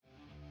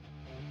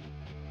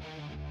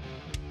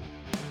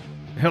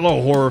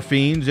Hello, horror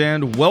fiends,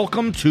 and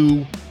welcome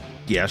to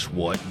Guess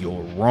What?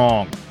 You're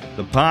Wrong,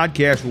 the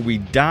podcast where we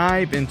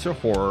dive into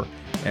horror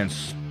and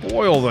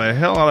spoil the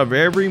hell out of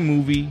every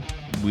movie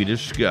we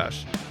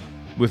discuss.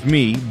 With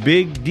me,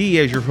 Big D,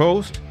 as your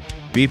host,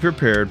 be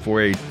prepared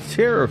for a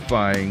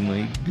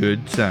terrifyingly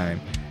good time.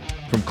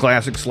 From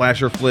classic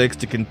slasher flicks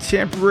to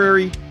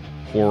contemporary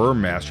horror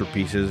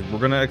masterpieces, we're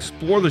going to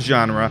explore the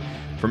genre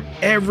from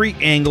every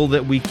angle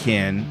that we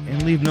can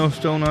and leave no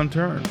stone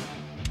unturned.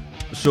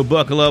 So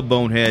buckle up,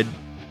 bonehead,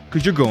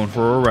 because you're going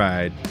for a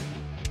ride.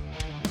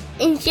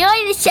 Enjoy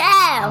the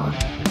show!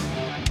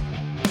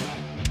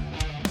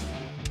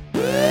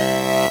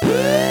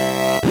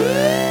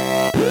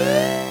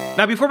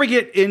 Now, before we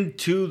get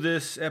into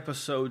this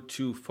episode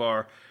too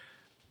far,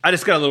 I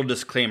just got a little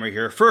disclaimer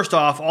here. First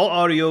off, all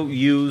audio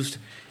used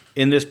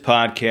in this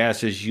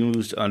podcast is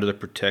used under the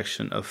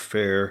protection of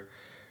fair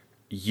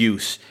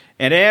use.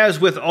 And as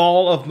with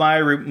all of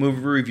my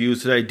movie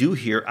reviews that I do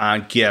here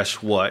on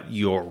Guess What?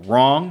 You're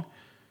Wrong,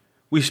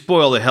 we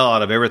spoil the hell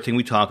out of everything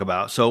we talk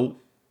about, so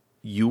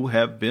you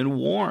have been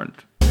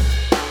warned.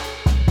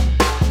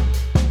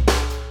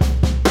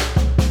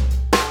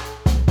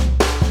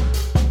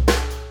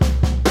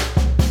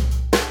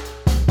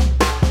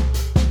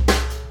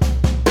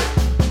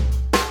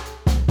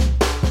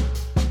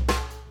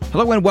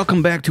 Hello and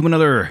welcome back to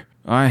another.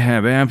 I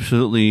have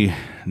absolutely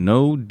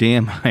no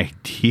damn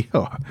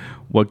idea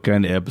what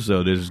kind of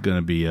episode this is going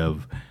to be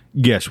of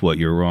Guess What?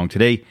 You're Wrong.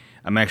 Today,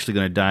 I'm actually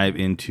going to dive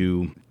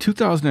into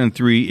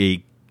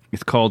 2003,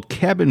 it's called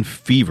Cabin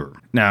Fever.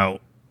 Now,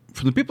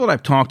 from the people that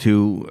I've talked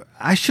to,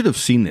 I should have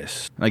seen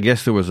this. I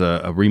guess there was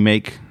a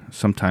remake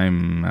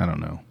sometime, I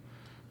don't know,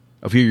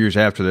 a few years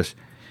after this.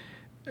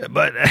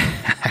 But I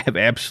have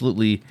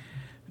absolutely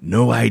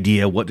no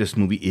idea what this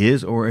movie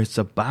is or it's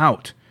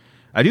about.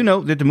 I do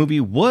know that the movie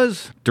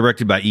was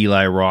directed by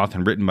Eli Roth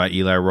and written by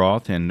Eli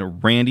Roth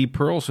and Randy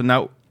Perlson.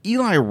 Now,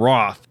 Eli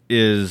Roth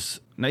in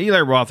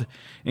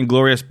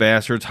Inglourious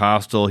Basterds,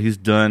 Hostel, he's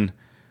done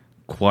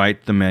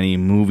quite the many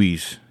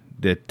movies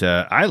that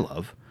I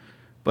love.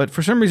 But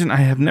for some reason, I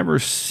have never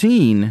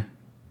seen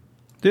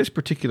this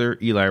particular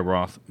Eli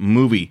Roth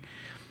movie.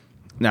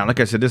 Now, like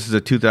I said, this is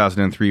a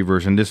 2003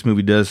 version. This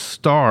movie does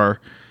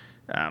star,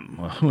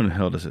 who in the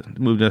hell does it? The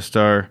movie does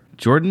star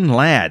Jordan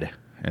Ladd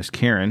as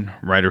Karen,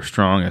 Ryder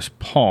Strong as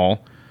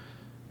Paul.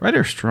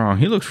 Ryder Strong,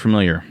 he looks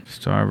familiar.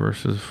 Star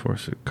vs.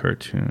 Force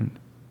cartoon.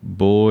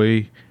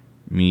 Boy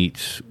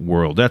Meets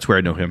World. That's where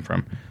I know him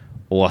from.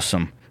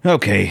 Awesome.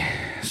 Okay,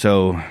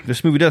 so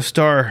this movie does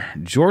star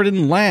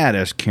Jordan Ladd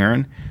as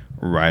Karen,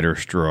 Ryder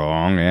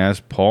Strong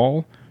as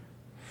Paul,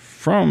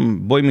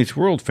 from Boy Meets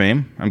World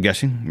fame, I'm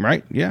guessing,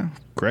 right? Yeah,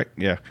 correct,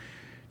 yeah.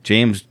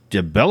 James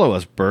DeBello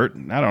as Bert.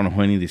 I don't know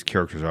who any of these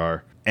characters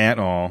are at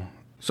all.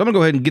 So I'm going to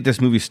go ahead and get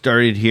this movie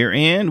started here,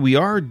 and we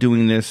are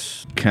doing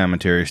this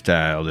commentary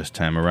style this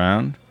time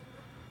around.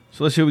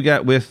 So let's see what we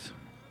got with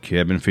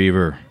Cabin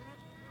Fever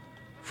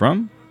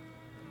from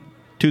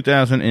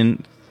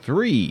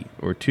 2003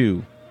 or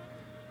 2.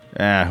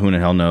 Who in the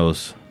hell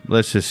knows?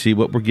 Let's just see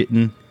what we're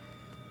getting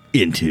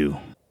into.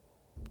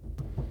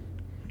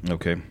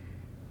 Okay.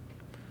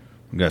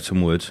 We got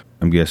some woods.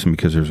 I'm guessing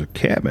because there's a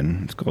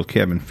cabin. It's called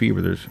Cabin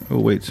Fever. Oh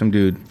wait, some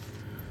dude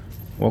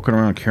walking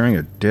around carrying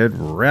a dead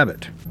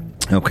rabbit.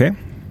 Okay.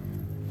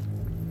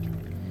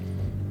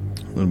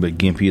 A little bit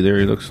gimpy there,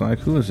 he looks like.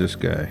 Who is this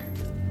guy?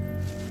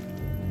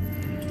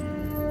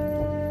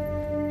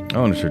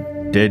 Oh, and it's a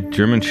dead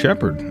German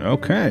Shepherd.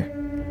 Okay.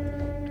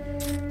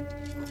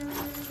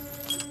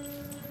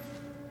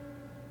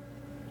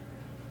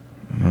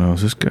 Oh,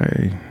 is this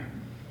guy?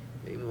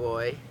 Hey,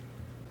 boy.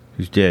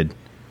 He's dead.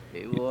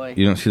 Hey, boy.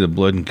 You don't see the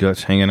blood and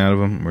guts hanging out of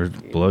him? Where's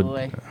Hey, blood?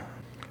 boy.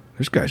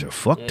 This guy's a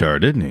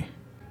fucktard, isn't he?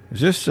 Is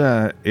this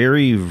Ari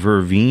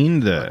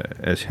Verveen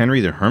as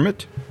Henry the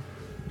Hermit?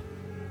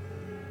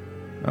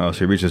 Oh, so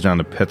he reaches down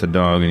to pet the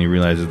dog and he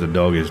realizes the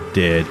dog is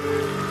dead.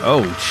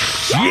 Oh,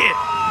 shit!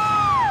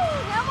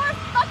 No more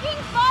fucking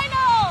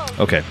finals!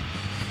 Okay,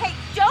 Hey,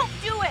 don't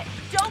do it!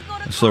 Don't go to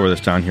let's lower this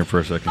college. down here for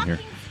a second here.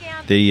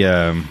 Fucking scam. The,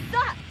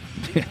 Suck.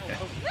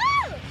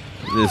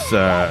 this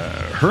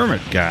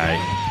hermit guy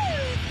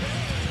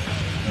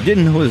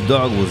didn't know his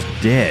dog was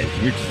dead.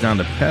 He reaches down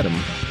to pet him,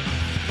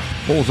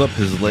 pulls up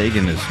his leg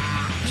and his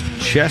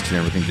chest and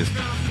everything just...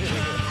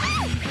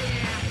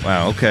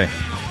 Wow, okay.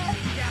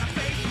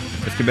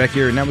 Let's get back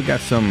here. Now we got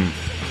a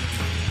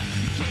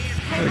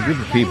group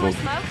of people,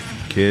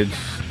 kids,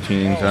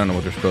 teens, I don't know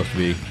what they're supposed to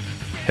be,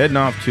 heading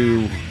off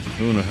to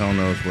who the hell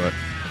knows what.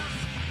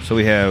 So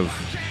we have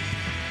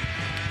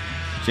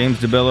James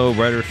DeBello,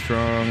 Ryder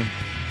Strong,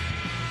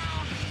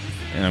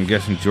 and I'm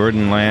guessing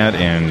Jordan Ladd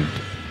and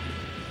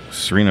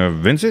Serena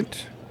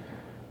Vincent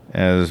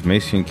as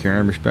Macy and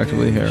Karen,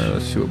 respectively. Here,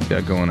 let's see what we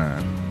got going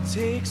on.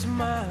 Takes a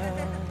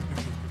mile,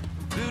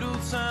 little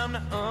time to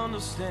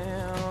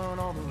understand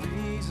all the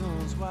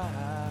reasons why.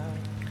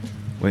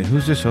 Wait,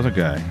 who's this other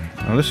guy?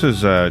 Oh, this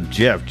is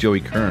Jeff, Joey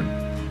Kern.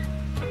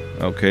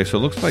 Okay, so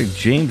it looks like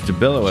James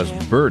DeBello as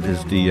Bert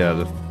is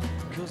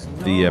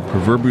the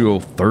proverbial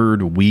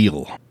third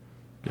wheel.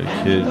 Good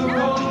kid.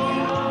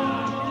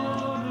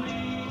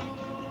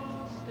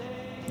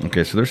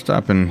 Okay, so they're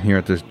stopping here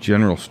at this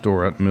general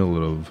store out in the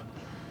middle of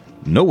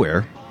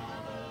nowhere.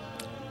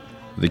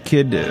 The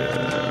kid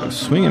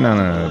swinging on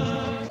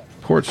a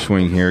porch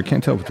swing here.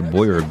 Can't tell if it's a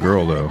boy or a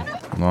girl, though.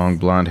 Long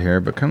blonde hair,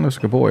 but kind of looks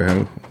like a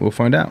boy. We'll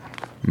find out.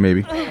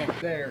 Maybe.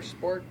 There,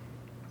 sport.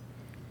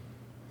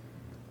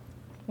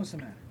 What's the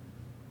matter?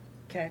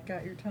 Cat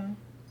got your tongue?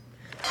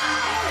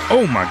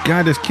 Oh my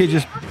God, this kid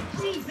just...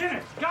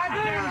 Dennis!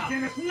 Goddamn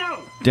Dennis,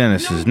 no!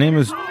 Dennis, his name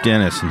is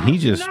Dennis, and he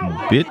just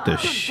bit the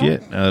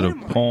shit out of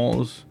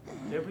Paul's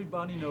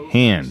Everybody knows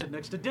hand.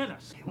 next to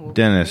Dennis.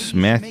 Dennis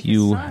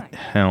Matthew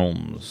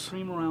Helms.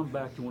 Stream around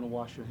back. You want to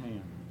wash your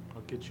hand?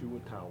 I'll get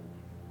you a towel.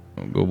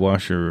 Go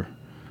wash your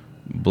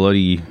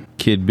bloody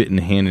kid-bitten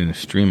hand in a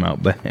stream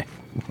out back.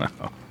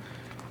 Wow.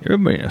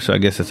 Everybody, so I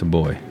guess that's a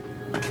boy.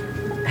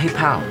 Hey,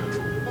 pal.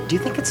 Do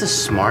you think it's a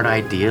smart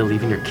idea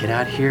leaving your kid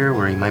out here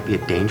where he might be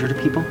a danger to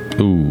people?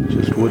 Ooh.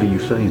 Just what are you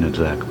saying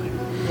exactly?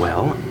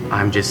 Well,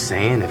 I'm just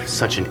saying if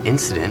such an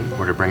incident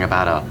were to bring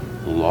about a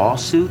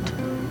lawsuit,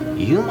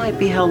 you might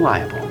be held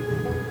liable.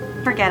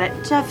 Forget it.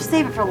 Jeff,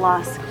 save it for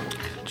loss.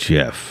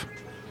 Jeff.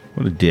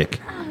 What a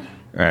dick.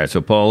 All right, so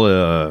Paul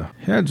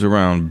heads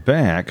around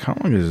back. How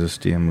long is this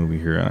damn movie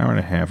here? An hour and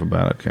a half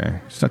about. Okay.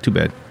 It's not too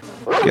bad.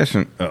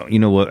 Guessing. Oh, you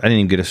know what? I didn't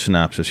even get a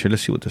synopsis here.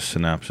 Let's see what the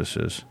synopsis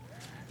is.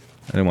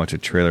 I didn't watch a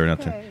trailer or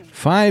nothing.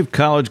 5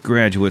 college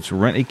graduates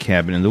rent a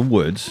cabin in the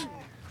woods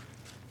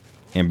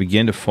and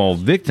begin to fall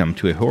victim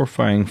to a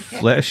horrifying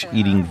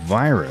flesh-eating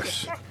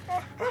virus,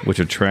 which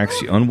attracts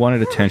the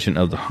unwanted attention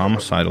of the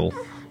homicidal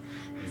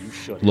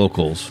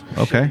locals.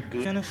 Okay.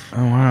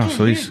 Oh, wow.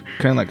 So he's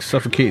kind of like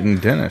suffocating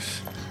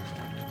Dennis.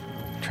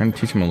 Trying to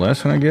teach him a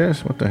lesson, I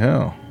guess? What the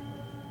hell?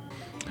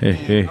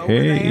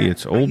 Hey,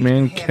 it's Old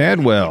Man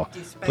Cadwell,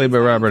 played by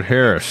Robert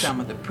Harris. Some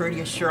of the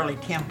prettiest Shirley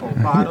Temple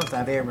bottles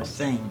I've ever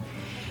seen.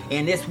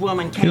 And this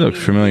woman came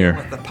looks familiar.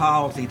 with the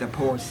palsy, the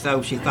poor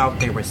soul. She thought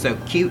they were so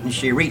cute, and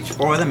she reached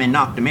for them and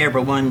knocked them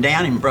every one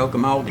down and broke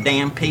them all to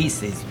damn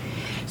pieces.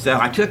 So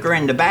I took her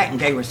in the back and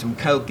gave her some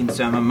Coke and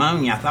some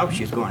ammonia. I thought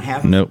she was going to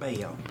have a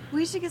spell.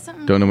 We should get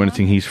something. Don't know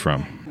anything he's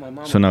from.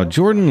 So now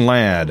Jordan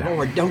Ladd.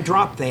 Lord, don't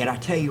drop that. I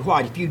tell you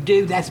what, if you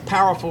do, that's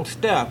powerful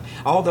stuff.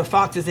 All the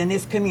foxes in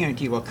this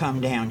community will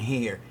come down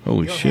here.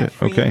 Holy You'll shit. have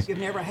friends Okay. you've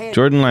never had.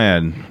 Jordan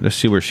Ladd. Let's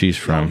see where she's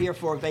Y'all from. here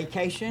for a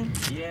vacation?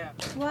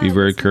 Be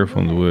very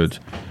careful in the woods.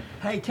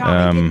 Hey,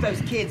 Tommy, get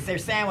those kids their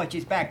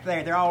sandwiches back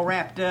there. They're all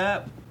wrapped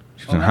up.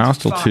 She's in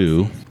Hostel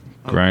 2.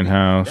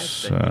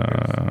 Grindhouse.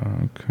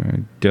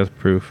 Okay. Death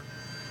Proof.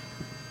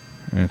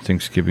 And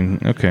Thanksgiving.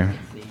 Okay.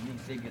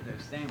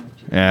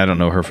 I don't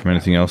know her from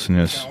anything else in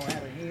this.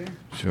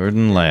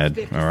 Jordan Ladd.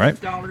 All right.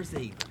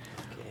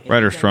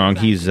 Ryder Strong.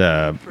 He's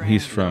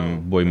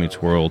from Boy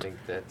Meets World.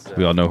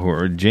 We all know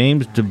who.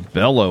 James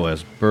DeBello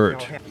as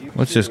Bert.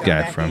 What's this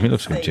guy from? He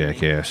looks like a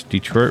jackass.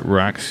 Detroit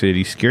Rock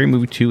City, Scary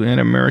Movie 2,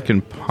 and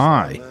American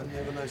Pie.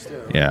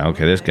 Yeah,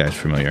 okay, this guy's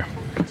familiar.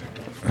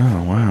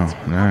 Oh, wow.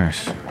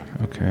 Nice.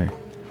 Okay.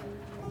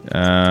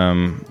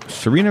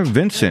 Serena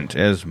Vincent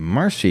as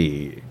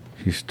Marcy.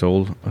 She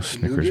stole a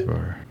Snickers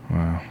bar.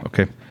 Wow.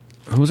 Okay.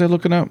 Who was I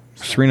looking up?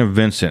 Serena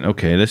Vincent.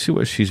 Okay, let's see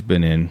what she's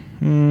been in.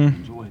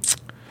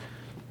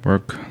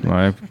 Work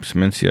Live,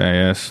 some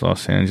NCIS,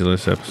 Los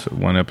Angeles,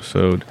 one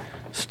episode.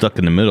 Stuck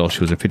in the Middle. She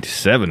was in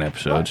 57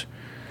 episodes.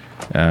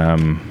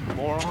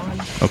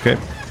 Okay.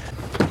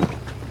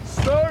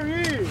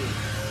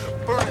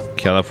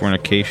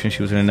 Californication.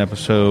 She was in an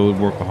episode.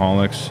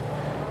 Workaholics.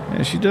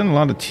 Yeah, she's done a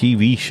lot of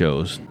TV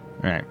shows.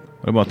 All right.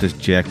 What about this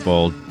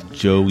jackball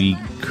Joey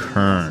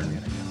Kern?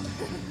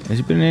 Has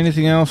he been in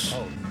anything else?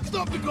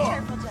 Stop the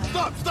car!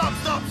 Stop!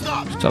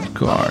 Stop the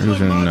car. He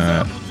was in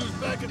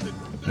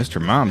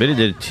Mr. Mom. They did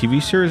a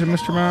TV series of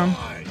Mr. Mom.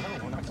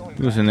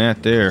 He was in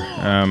that there.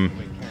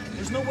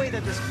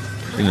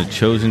 In the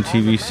Chosen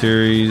TV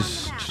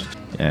series.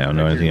 Yeah, I don't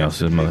know anything else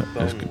this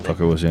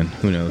fucker was in.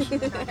 Who knows?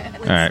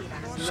 Alright.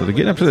 So they're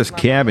getting up to this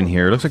cabin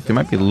here. It looks like they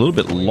might be a little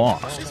bit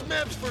lost. This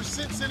map's for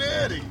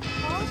Cincinnati.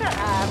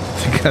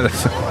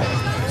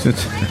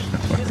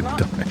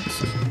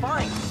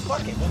 Fine,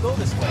 fuck it, we'll go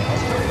this way.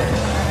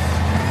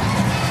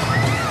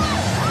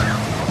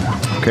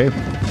 Okay.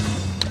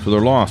 So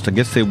they're lost. I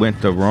guess they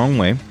went the wrong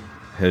way,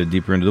 headed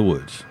deeper into the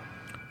woods.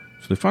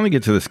 So they finally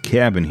get to this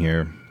cabin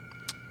here.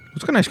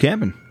 It's a nice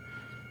cabin.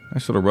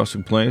 Nice little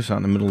rustic place out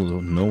in the middle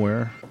of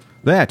nowhere.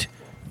 That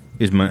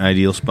is my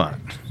ideal spot.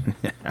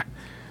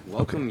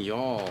 Welcome,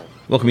 y'all.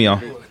 Welcome, y'all.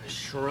 The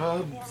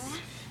shrubs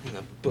and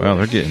the bush. Wow,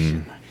 they're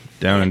getting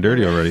down and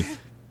dirty already.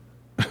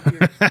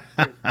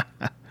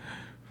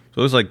 So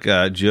it was like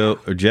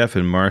Jeff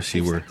and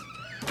Marcy were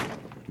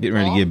getting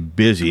ready to get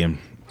busy, and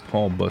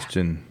Paul busts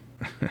in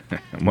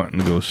wanting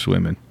to go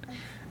swimming.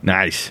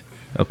 Nice.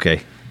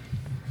 Okay.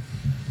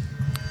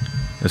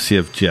 Let's see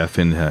if Jeff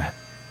and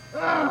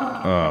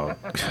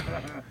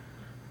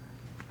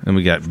then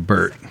we got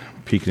Bert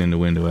peeking in the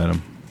window at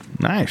him.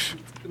 Nice.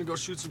 Gonna go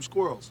shoot some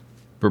squirrels.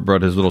 Bert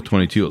brought his little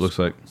 22, it looks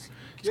like.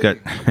 He's got,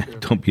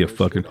 don't be a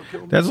fucking,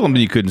 that's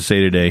something you couldn't say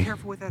today.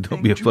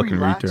 Don't be a fucking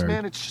retard.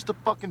 Man, it's just a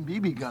fucking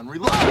BB gun.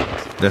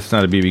 Relax. That's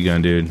not a BB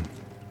gun, dude.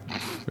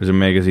 There's a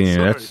magazine in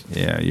there. That's,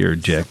 yeah, you're a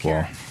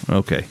jackball.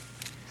 Okay.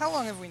 How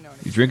long have we known?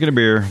 He's drinking a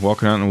beer,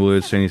 walking out in the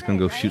woods, saying he's going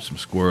to go shoot some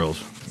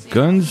squirrels.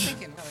 Guns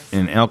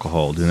and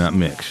alcohol do not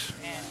mix.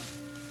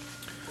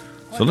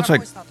 So it looks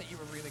like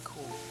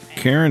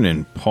Karen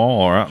and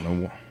Paul are out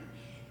in the...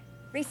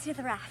 Race to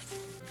the raft.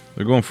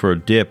 They're going for a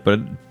dip, but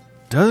it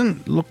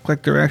doesn't look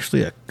like they're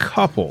actually a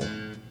couple.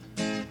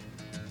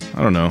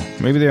 I don't know.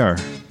 Maybe they are.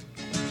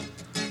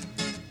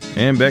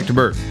 And back to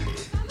Bert.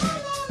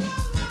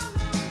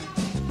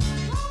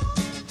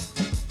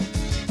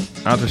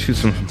 Out to shoot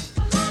some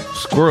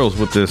squirrels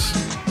with this.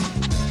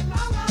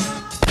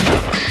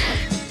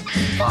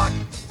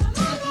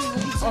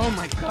 Oh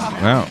my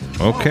god. Wow.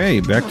 Okay,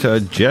 back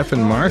to Jeff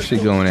and Marcy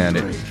going at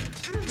it.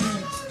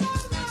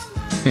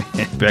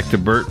 Back to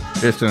Bert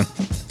Piston.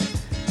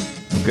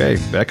 Okay,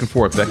 back and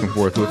forth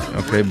with.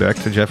 Okay, back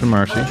to Jeff and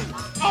Marcy.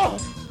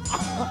 What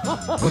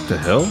the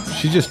hell?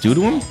 She just do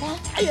to him?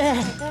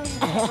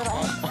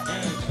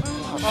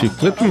 She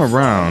flipped him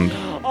around.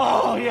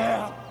 Oh,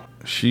 yeah.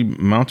 She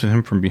mounted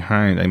him from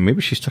behind.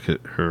 Maybe she stuck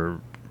her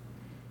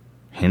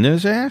hand in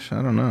his ass?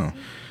 I don't know.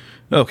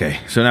 Okay,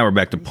 so now we're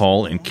back to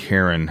Paul and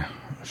Karen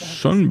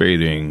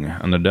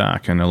sunbathing on the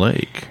dock on the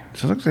lake.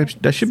 So it looks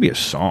like that should be a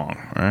song,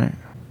 right?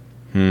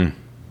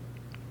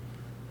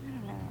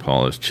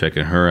 Paul is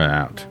checking her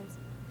out.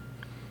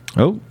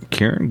 Oh,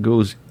 Karen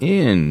goes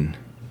in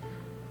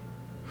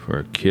for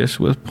a kiss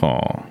with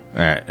Paul.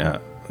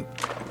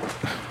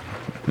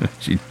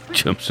 She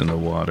jumps in the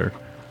water.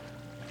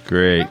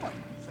 Great.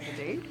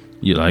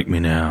 You like me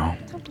now?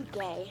 Don't be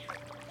gay.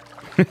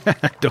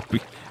 Don't be.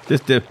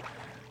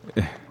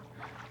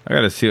 I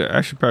gotta see.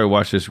 I should probably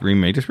watch this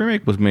remake. This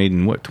remake was made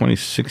in what,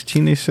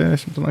 2016? They said,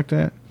 something like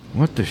that.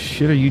 What the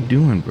shit are you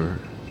doing,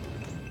 Bert?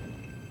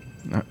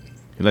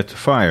 He lights a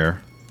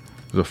fire.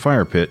 There's a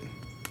fire pit.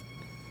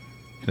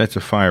 He lights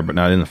a fire, but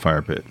not in the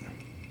fire pit.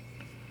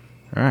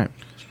 All right.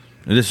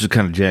 Now, this is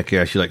kind of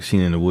jackass you like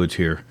seeing in the woods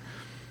here.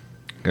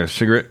 Got a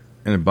cigarette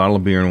and a bottle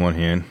of beer in one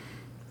hand.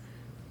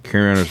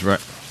 Karen on his right.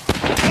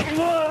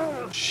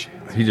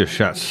 He just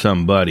shot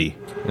somebody.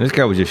 And this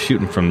guy was just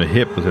shooting from the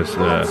hip with his.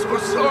 I'm so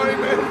sorry,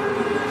 man.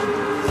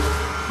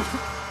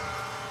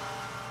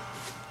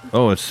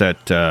 Oh, it's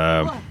that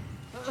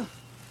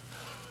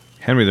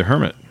Henry the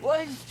Hermit.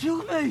 What?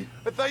 Shoot me.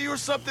 I thought you were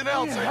something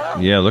else.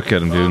 Yeah, look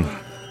at him, dude.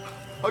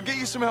 I'll get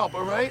you some help,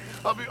 all right?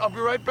 I'll be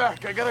right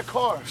back. I got a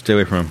car. Stay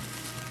away from him.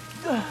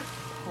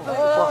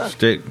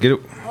 Stay. Get it.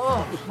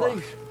 Oh,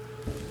 please.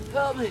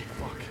 Help me.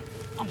 Fuck.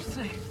 I'm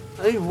sick.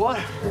 Hey, what?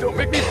 Don't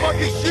make me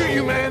fucking shoot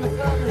you, man.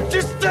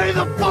 Just stay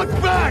the fuck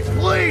back,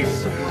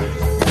 please.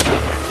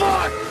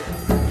 Fuck.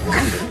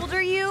 How old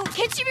are you?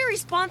 Can't you be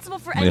responsible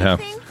for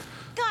anything?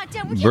 God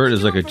damn, Bert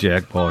is like a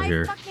jackball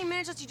here.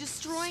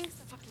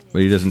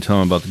 But he doesn't tell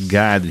him about the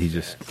guy that he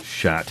just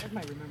shot. I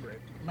might remember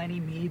it. Lenny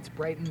Mead's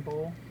Brighton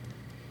Bowl.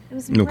 It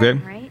was Okay.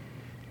 Brighton, right?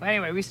 Well,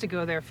 anyway, we used to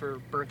go there for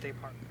birthday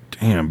party.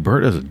 Damn,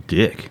 Bert is a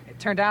dick. It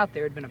turned out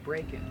there had been a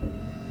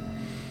break-in.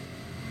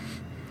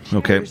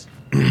 Okay.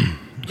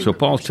 So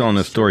Paul's telling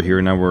this story here,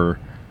 and now we're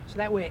So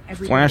that way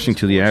flashing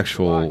to the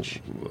actual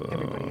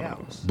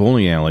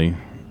bowling alley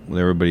with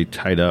everybody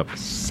tied up.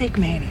 Sick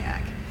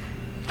maniac.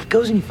 He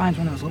goes and he finds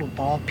one of those little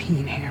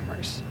ball-peen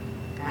hammers.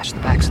 Bashed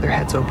the backs of their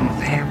heads open with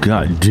the hammer.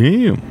 God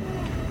damn.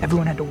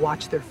 Everyone had to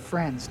watch their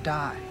friends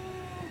die,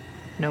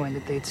 knowing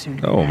that they'd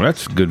soon. Oh,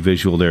 that's a good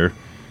visual there.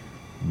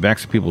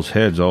 Backs of people's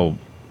heads all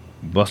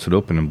busted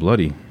open and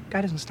bloody.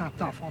 Guy doesn't stop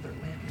off all their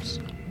limbs.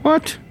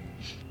 What?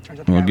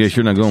 Well, I guess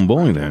you're not going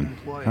bowling then.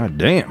 God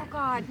damn. Oh,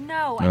 God,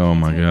 no. Oh,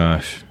 my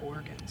gosh.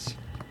 Organs.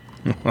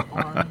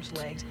 Arms,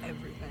 legs,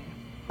 everything.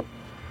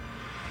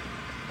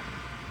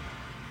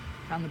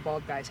 Found the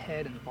bald guy's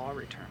head in the ball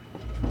return.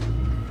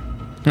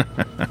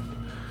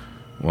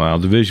 Wow,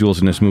 the visuals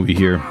in this movie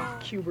here.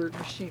 Qbert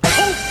machine.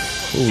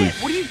 Holy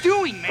shit, what are you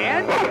doing,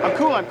 man?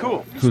 I'm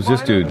cool. Who's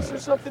this dude? Is there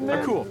something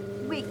there? Cool.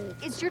 Wait,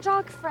 is your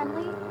dog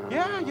friendly?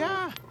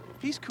 Yeah.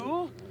 He's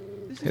cool.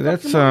 Hey,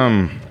 that's,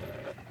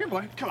 Here,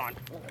 boy.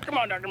 Come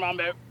on, Dr.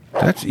 Mambo.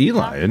 That's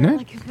Eli, isn't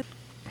it?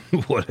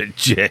 What a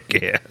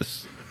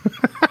jackass.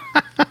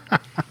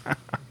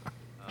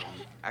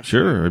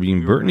 Sure, I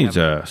mean, Bert needs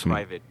a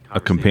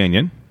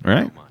companion,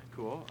 right?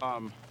 Cool.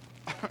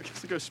 I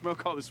guess I go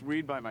smoke all this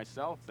weed by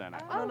myself then.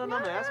 No,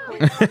 man. That's cool.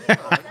 No,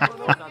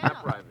 it's not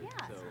that private.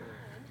 So.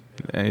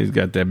 Yeah, he's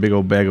got that big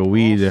old bag of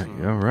weed.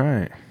 Awesome. All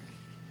right.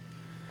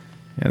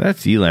 Yeah,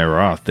 that's Eli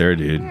Roth there,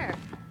 dude.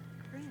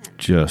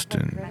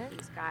 Justin.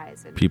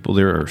 People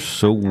there are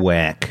so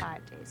whack.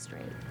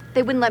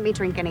 They wouldn't let me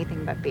drink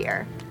anything but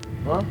beer.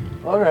 Well,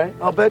 all right.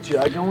 I'll bet you.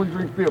 I can only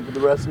drink beer for the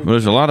rest of Well,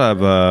 there's a lot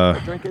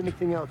of drink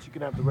anything else, you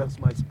can have the rest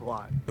of my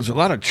supply. there's a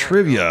lot of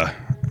trivia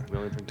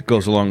that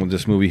goes along with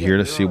this movie here.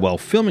 Let's see. While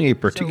filming a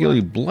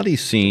particularly bloody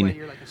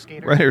scene,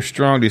 Ryder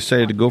Strong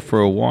decided to go for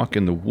a walk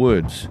in the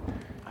woods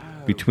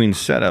between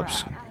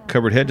setups,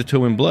 covered head to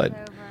toe in blood.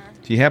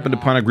 He happened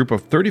upon a group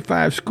of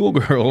 35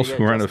 schoolgirls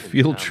who were on a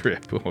field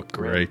trip. Oh,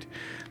 great.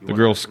 The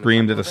girls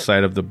screamed at the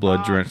sight of the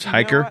blood-drenched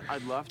hiker,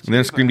 and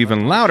then screamed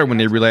even louder when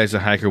they realized the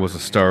hiker was the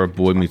star of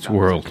Boy Meets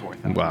World.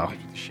 Wow.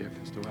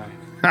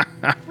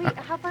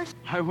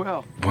 I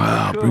will.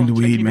 Wow, bring the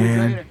weed,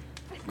 man.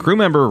 Crew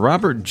member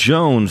Robert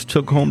Jones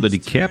took home the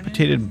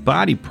decapitated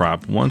body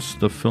prop once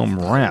the film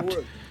wrapped.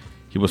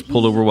 He was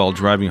pulled over while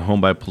driving home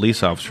by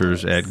police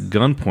officers at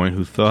gunpoint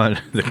who thought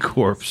the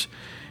corpse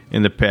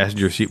in the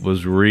passenger seat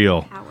was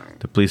real.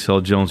 The police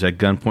held Jones at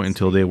gunpoint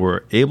until they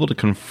were able to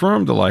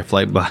confirm the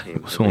lifelike body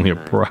was only a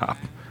prop.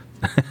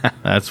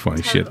 That's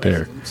funny shit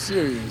there. I'm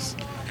serious.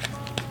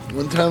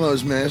 One time I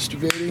was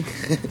masturbating,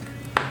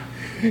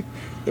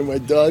 and my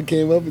dog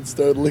came up and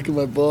started licking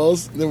my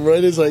balls. And then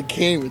right as I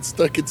came, it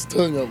stuck its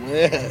tongue up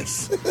my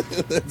ass.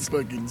 That's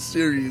fucking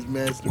serious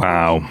masturbation.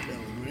 Wow.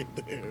 Right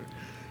there.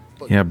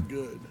 Yeah,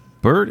 good.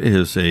 Bert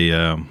is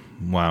a,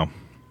 wow.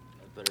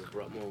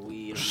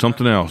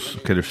 Something else.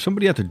 Okay, there's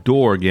somebody at the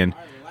door again.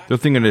 They're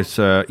thinking it's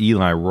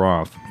Eli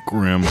Roth.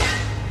 Grim.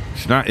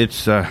 It's not,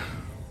 it's the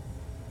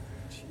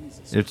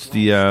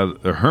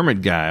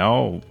hermit guy.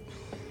 Oh,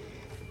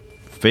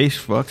 face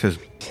fucked. His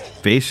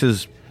face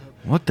is,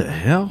 what the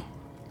hell?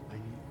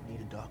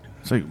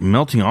 It's like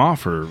melting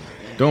off, or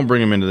don't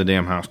bring him into the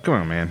damn house. Come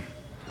on, man.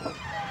 No.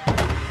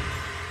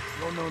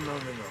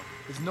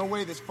 There's no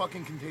way this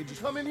fucking contagious.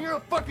 Come in here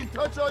and fucking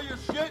touch all your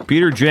shit.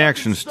 Peter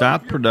Jackson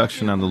stopped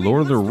production on The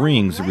Lord of the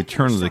Rings, The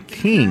Return of the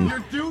King,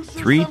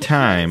 3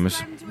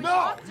 times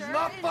No, he's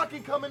not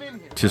fucking coming in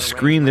here. to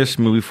screen this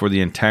movie for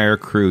the entire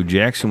crew.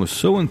 Jackson was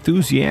so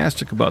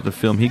enthusiastic about the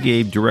film, he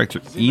gave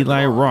director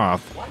Eli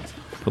Roth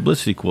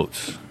publicity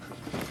quotes.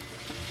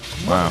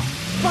 Wow.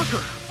 Why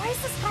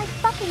is this guy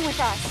fucking with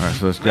us? All right,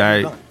 so this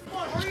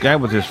guy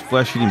with his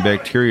flesh-eating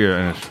bacteria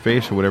in his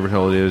face or whatever the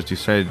hell it is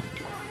decided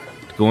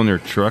to go in their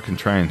truck and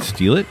try and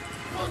steal it.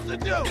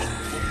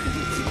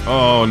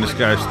 Oh, and this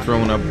guy's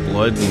throwing up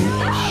blood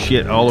and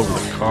shit all over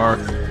the car.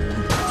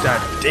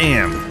 God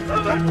damn.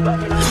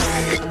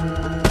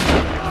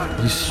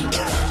 He's...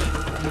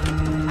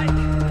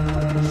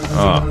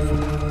 Oh.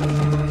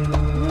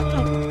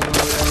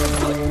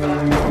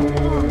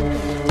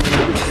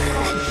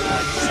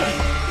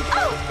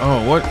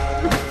 Oh, what?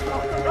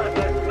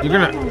 You're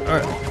gonna...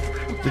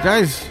 the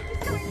guy's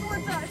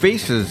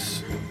face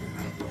is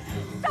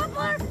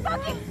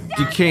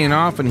decaying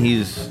off and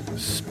he's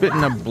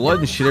spitting up blood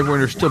and shit everywhere.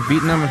 They're still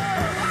beating him.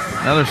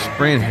 Now they're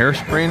spraying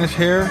hairspray in his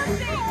hair.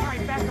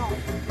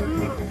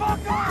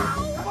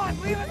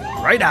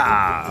 Right,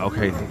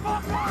 okay.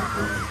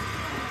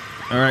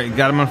 Alright,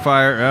 got him on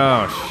fire.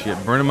 Oh, shit.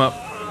 Burn him up.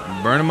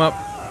 Burn him up.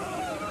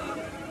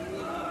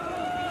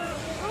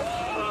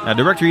 Now,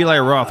 director Eli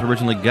Roth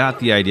originally got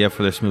the idea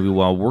for this movie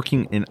while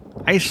working in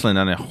Iceland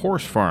on a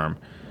horse farm.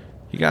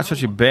 He got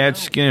such a bad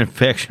skin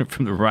infection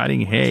from the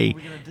rotting hay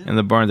in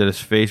the barn that his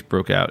face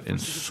broke out in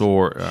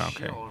sore. Oh,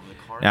 okay.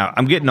 Now,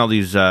 I'm getting all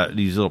these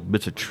little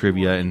bits of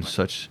trivia and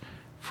such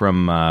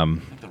from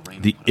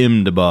the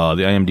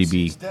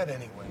IMDb.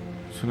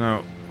 So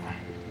now...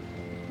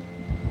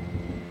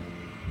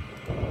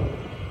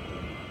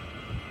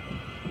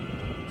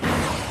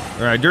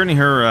 Alright, during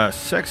her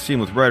sex scene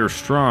with Ryder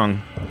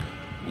Strong,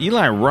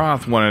 Eli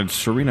Roth wanted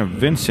Serena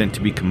Vincent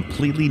to be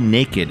completely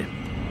naked.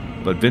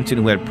 But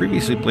Vincent, who had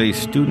previously played a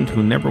student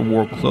who never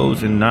wore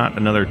clothes in not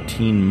another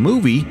teen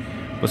movie,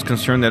 was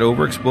concerned that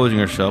overexposing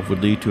herself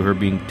would lead to her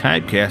being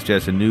typecast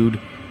as a nude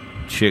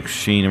chick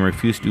sheen and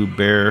refused to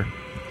bare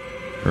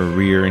her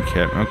rear and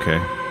cat. Okay.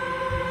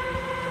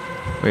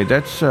 Wait,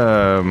 that's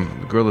the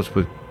girl that's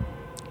with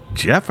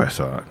Jeff, I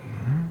thought.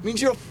 Means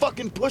you're a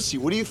fucking pussy.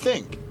 What do you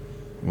think?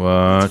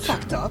 What? It's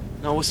fucked up.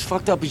 No, what's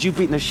fucked up is you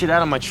beating the shit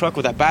out of my truck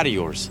with that bat of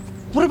yours.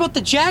 What about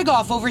the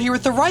Jagoff over here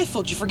with the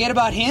rifle? Did you forget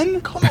about him?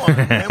 Come on,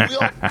 man. We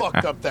all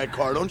fucked up that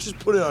car. Don't just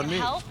put it on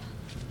me.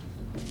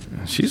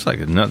 She's like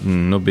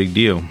nothing, no big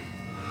deal.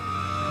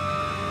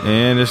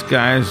 And this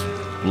guy's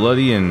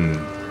bloody and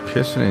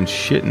pissing and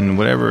shitting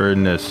whatever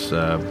in this.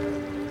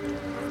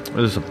 What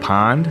is this, a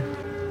pond?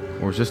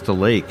 Or is this the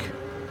lake?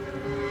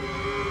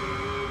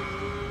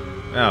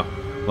 Oh,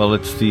 well,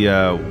 it's the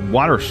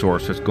water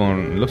source that's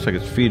going. It looks like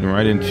it's feeding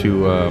right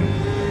into.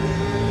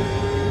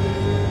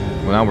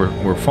 Well,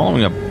 now we're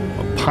following a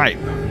pipe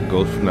that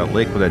goes from that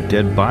lake where that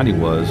dead body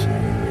was.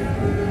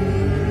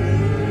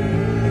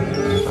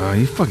 Are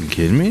you fucking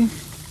kidding me?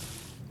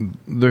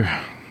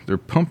 They're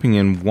pumping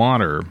in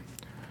water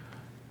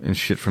and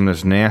shit from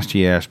this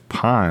nasty ass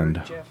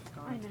pond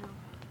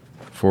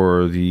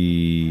for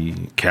the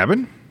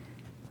cabin.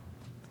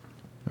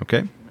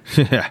 Okay.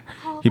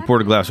 He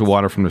poured a glass of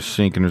water from the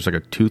sink and there's like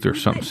a tooth or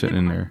something sitting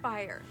in there.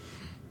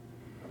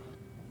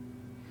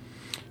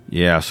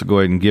 Yeah, so go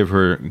ahead and give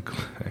her.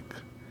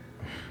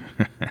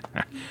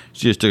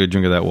 She just took a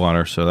drink of that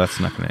water, so that's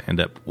not going to end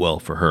up well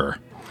for her.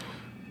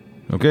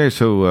 Okay,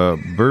 so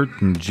Bert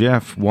and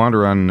Jeff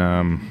wander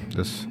on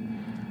this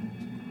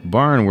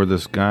barn where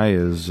this guy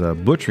is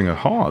butchering a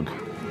hog.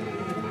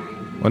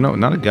 Well, no,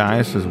 not a guy,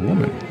 it says a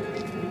woman.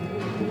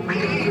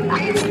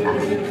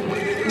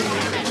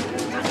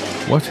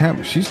 What's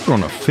happening? She's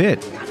throwing a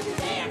fit.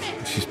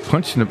 She's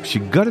punching she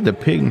gutted the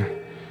pig.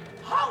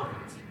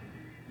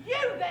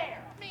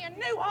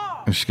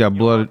 And she got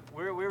blood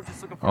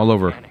all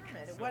over. It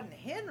wasn't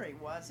Henry,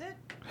 was it?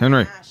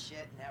 Henry. Ah,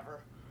 shit,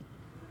 never.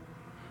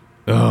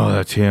 Oh,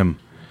 that's him.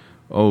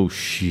 Oh,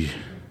 she.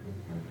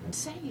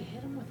 Say you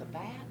hit him with a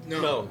bat?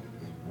 No.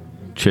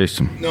 Chased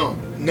him.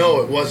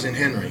 No, it wasn't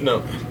Henry.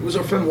 No. It was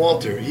our friend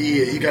Walter.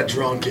 He got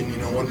drunk and,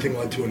 one thing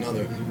led to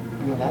another.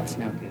 Well, that's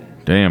no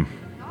good. Damn.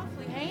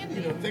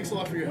 Thanks a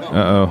lot for your help.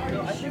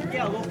 Uh-oh. I think,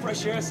 a little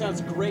fresh air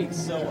sounds great,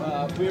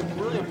 so we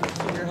really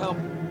appreciate your help.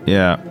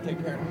 Yeah.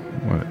 Take care.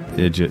 What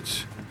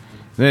idiots.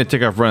 They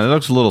take off running. It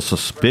looks a little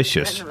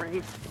suspicious. You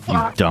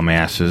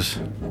dumbasses.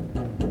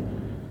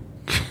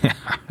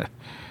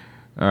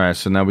 All right,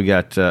 so now we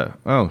got...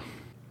 now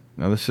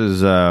this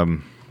is...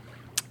 I'm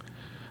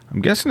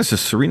guessing this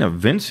is Serena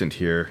Vincent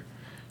here.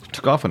 She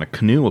took off in a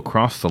canoe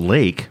across the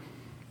lake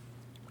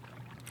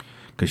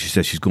because she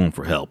says she's going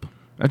for help.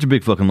 That's a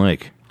big fucking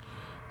lake.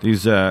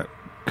 These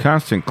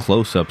constant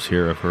close-ups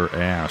here of her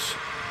ass.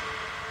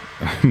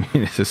 I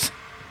mean, it's just...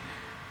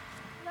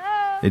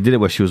 They did it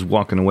while she was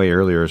walking away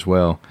earlier as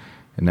well.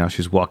 And now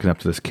she's walking up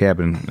to this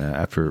cabin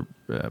after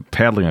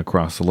paddling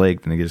across the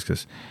lake. Then they get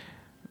this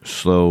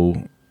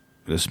slow,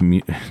 this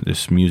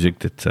music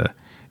that... and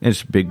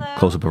it's a big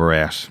close-up of her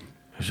ass.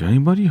 Is there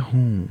anybody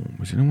home?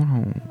 Is anyone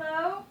home?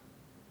 Hello?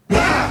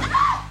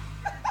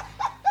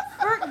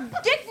 Bert,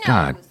 Dick knows.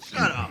 God.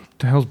 Shut up. What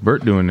the hell's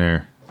Bert doing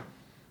there?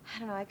 I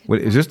don't know. I could.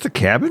 Wait, is this the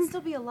cabin? I'd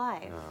still be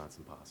alive. No, it's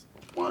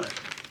impossible. What?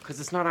 Because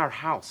it's not our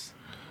house.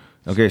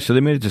 Okay, so they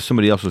made it to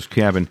somebody else's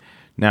cabin.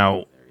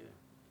 Now,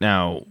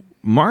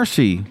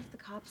 Marcy The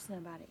cops know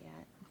about it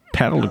yet.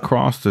 paddled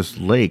across this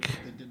lake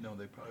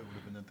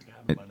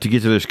to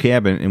get to this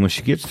cabin, and when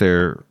she gets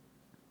there,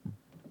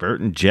 Bert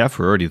and Jeff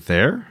are already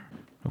there?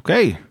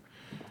 Okay.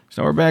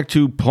 So we're back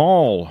to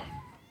Paul.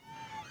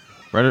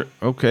 Right.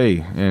 Okay,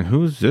 and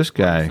who's this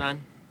guy?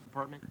 Son,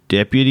 apartment.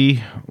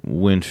 Deputy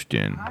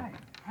Winston. Hi,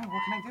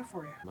 what can I do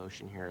for you?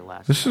 Motion here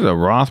last. This is a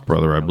Roth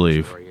brother, I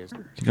believe. I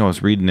think I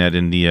was reading that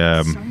in the...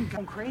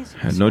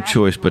 had no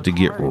choice but to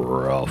get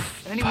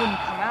rough. And he wouldn't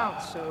come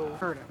out, so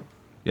hurt him.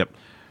 Yep.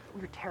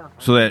 We were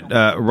terrified. So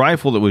that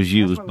rifle that was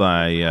used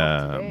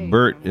by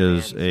Bert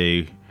is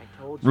a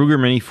Ruger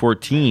Mini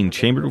 14,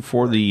 chambered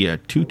before the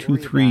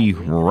 .223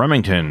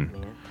 Remington.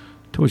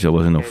 Told you I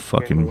wasn't no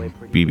fucking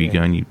BB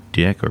gun, you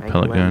dick, or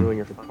pellet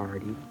gun.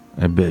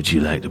 I bet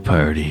you like the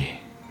party.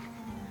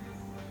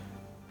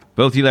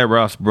 Both Eli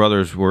Roth's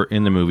brothers were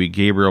in the movie.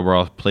 Gabriel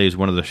Roth plays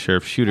one of the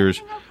sheriff's shooters,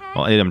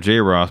 while Adam J.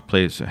 Roth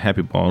plays a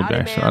happy bald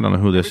guy. So I don't know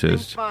who this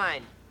is.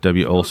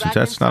 W. Olsen.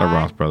 That's not a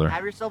Roth brother.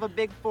 Have yourself a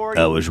big 40.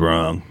 I was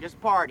wrong.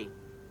 Just party.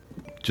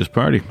 Just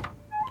party.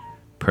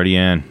 Party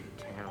Ann.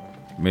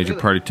 Major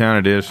party town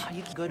it is.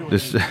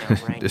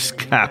 This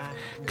cop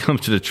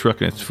comes to the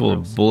truck and it's full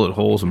of bullet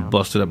holes and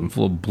busted up and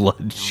full of blood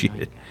and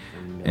shit.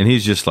 And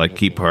he's just like,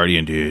 keep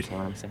partying, dude. You know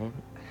what I'm saying?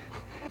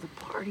 The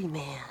party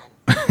man.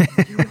 Do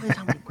you realize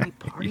how many great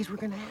parties we're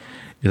gonna have?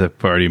 He's a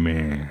party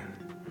man.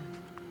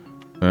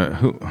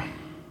 Who?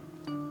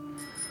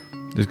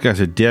 This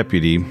guy's a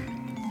deputy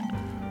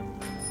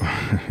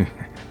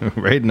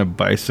riding a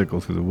bicycle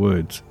through the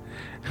woods.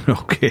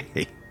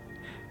 Okay.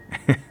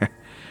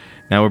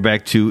 Now we're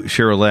back to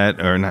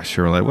Cherylette, or not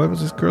Cherylette. What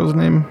was this girl's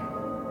name?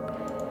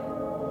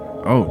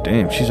 Oh,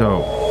 damn. She's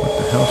all...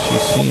 What the hell is she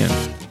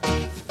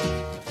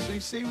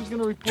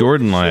seeing?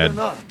 Jordan Ladd.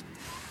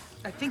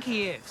 I think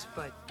he is,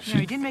 but She-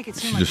 he didn't make it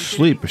seem she's like he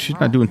asleep, did but she's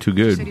not doing too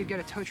good. He said he'd get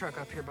a tow truck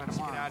up here by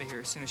tomorrow. Get out of here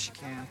as soon as she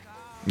can.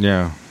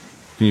 Yeah.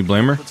 Can you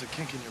blame her? Puts a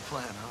kink in your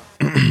plan,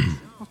 huh?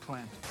 What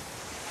plan?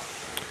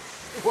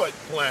 What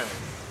plan?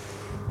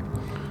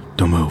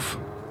 Don't move.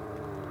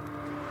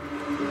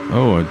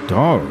 Oh, a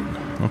dog.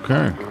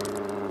 Okay.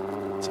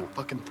 It's a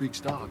fucking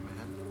freak's dog,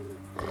 man.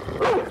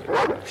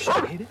 Should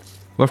I hit it?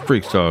 What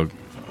freak's dog?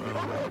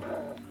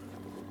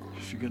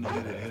 If you're gonna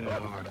hit it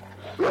hard.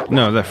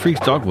 No, that freak's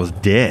dog was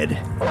dead.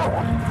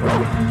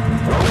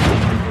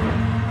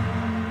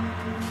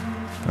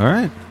 All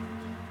right.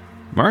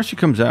 Marcy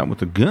comes out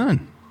with a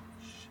gun.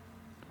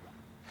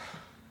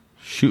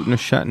 Shooting a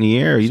shot in the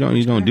air. You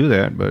don't do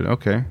that, but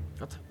okay.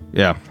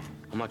 Yeah.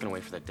 I'm not gonna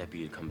wait for that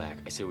deputy to come back.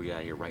 I say we get out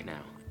of here right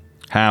now.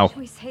 How? Should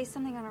we say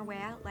something on our way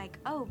out? Like,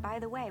 oh, by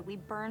the way, we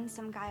burned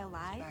some guy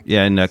alive?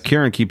 Yeah, and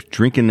Karen keeps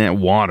drinking that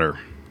water.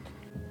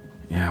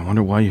 Yeah, I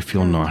wonder why you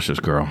feel nauseous,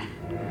 girl.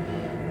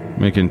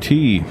 Making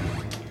tea.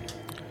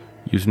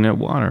 Using that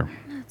water.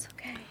 That's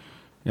okay.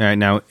 All right,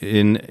 now,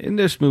 in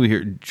this movie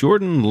here,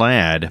 Jordan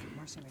Ladd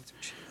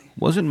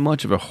wasn't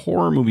much of a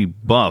horror movie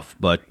buff,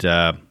 but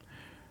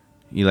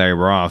Eli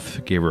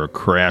Roth gave her a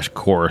crash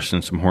course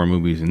in some horror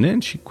movies, and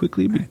then she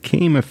quickly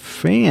became a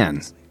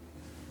fan.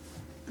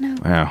 No.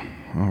 Wow.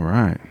 All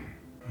right.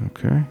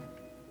 Okay.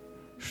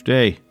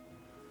 Stay.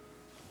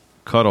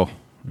 Cuddle.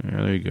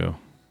 Yeah, there you go.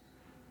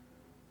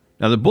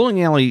 Now, the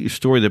bowling alley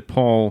story that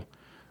Paul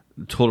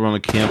told around the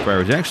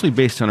campfire is actually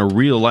based on a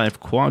real-life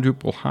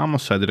quadruple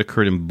homicide that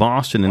occurred in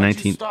Boston in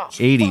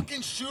 1980.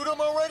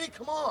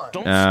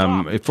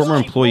 A former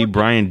employee,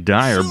 Brian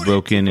Dyer,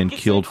 broke in and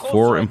killed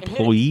 4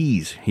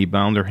 employees. He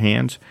bound their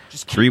hands,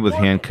 3 with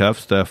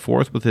handcuffs, the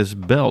 4th with his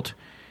belt,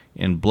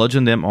 and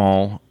bludgeoned them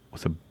all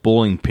with a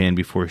bowling pin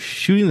before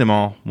shooting them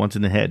all once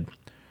in the head.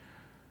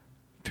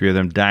 3 of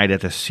them died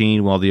at the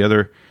scene, while the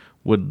other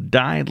would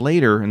die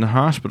later in the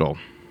hospital.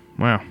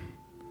 Wow.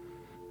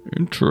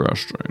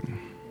 Interesting.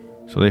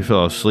 So they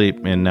fell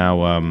asleep, and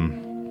now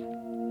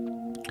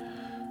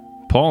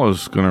Paul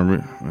is going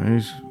to...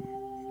 He's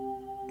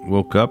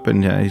woke up,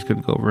 and he's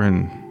going to go over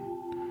and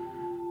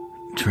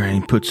try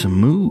and put some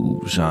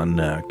moves on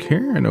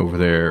Karen over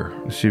there.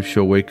 Let's see if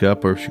she'll wake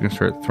up, or if she can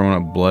start throwing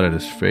up blood at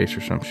his face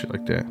or some shit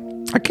like that.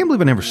 I can't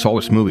believe I never saw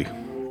this movie.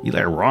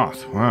 Eli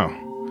Roth. Wow.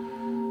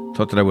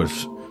 Thought that I would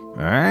have... All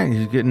right,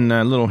 he's getting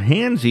a little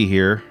handsy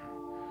here.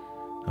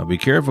 I'll be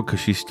careful because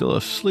she's still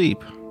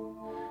asleep.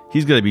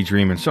 He's got to be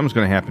dreaming. Something's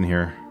going to happen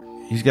here.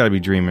 He's got to be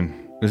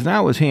dreaming. Because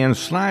now his hands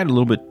slide a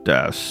little bit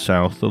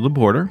south of the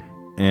border.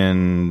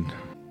 And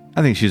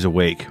I think she's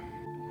awake.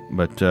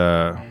 But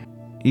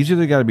he's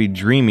either got to be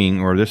dreaming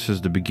or this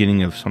is the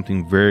beginning of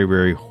something very,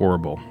 very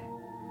horrible.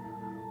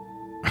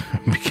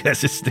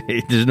 Because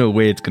there's no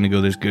way it's going to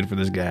go this good for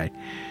this guy.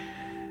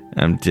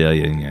 I'm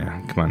telling you.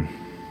 Yeah, come on.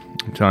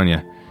 I'm telling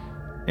you.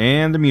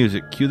 And the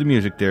music. Cue the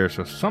music there.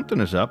 So something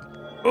is up.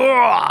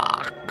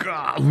 Oh,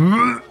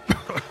 God.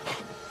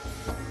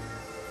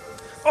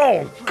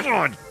 Oh,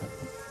 God.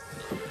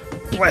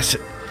 Bless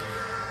it.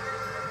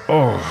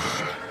 Oh.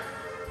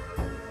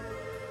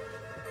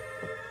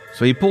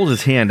 So he pulls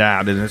his hand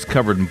out, and it's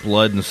covered in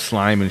blood and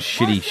slime and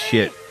shitty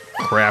shit.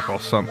 Crap or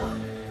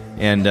something.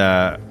 And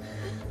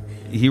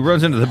he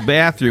runs into the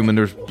bathroom, and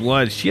there's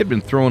blood. She had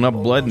been throwing up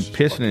blood and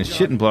pissing and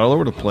shitting blood all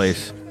over the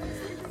place.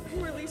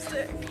 I'm really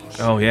sick.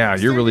 Oh, yeah.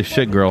 You're really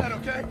sick, girl.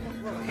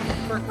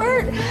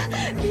 Bert,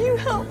 can you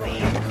help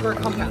me? Bert,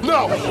 come down.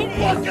 No!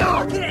 Fuck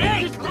out!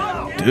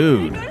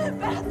 Dude. Go to the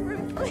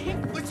bathroom, please.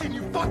 Listen,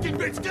 you fucking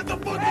bitch, get the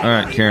fuck All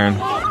right, Karen.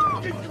 Come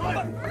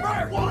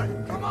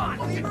on,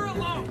 leave her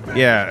alone.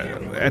 Yeah,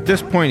 at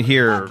this point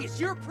here,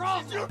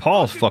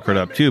 Paul's fuckered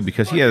up, too,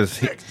 because he has...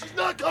 She's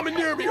not coming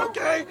near me,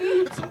 okay?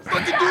 I'm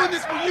fucking doing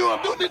this for you.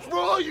 I'm doing this for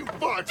all you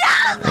fucks.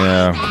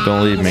 Yeah,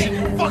 don't leave me.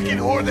 You fucking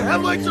whore. The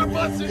headlights are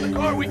busted in the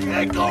car. We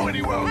can't go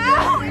anywhere,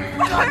 okay?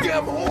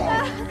 Goddamn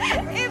whore.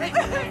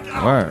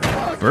 What?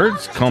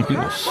 Bird's calling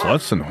people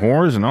sluts and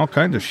whores and all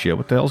kinds of shit.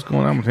 What the hell's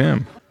going on with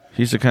him?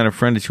 He's the kind of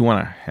friend that you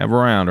want to have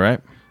around, right?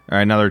 All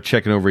right, now they're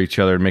checking over each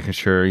other and making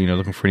sure,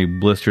 looking for any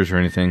blisters or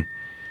anything.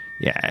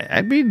 Yeah,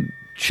 I'd be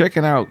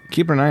checking out,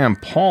 keeping an eye on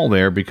Paul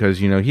there because,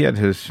 he had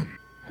his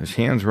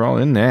hands were all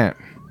in that.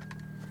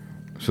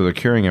 So they're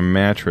carrying a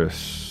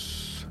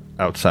mattress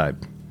outside.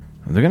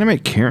 Are they going to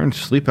make Karen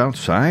sleep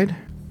outside?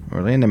 Or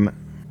are they in the...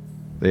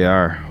 They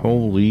are.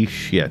 Holy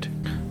shit.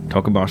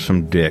 Talk about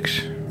some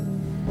dicks.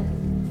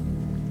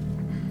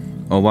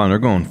 Oh, wow, they're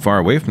going far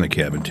away from the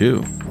cabin,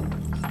 too.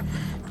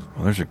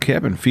 Well, there's a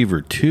Cabin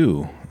Fever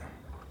 2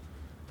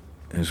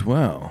 as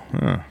well.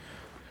 Huh.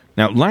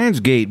 Now,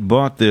 Lionsgate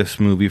bought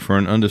this movie for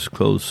an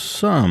undisclosed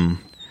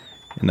sum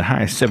in the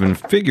high 7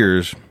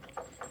 figures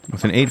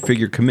with an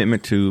 8-figure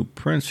commitment to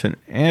prints and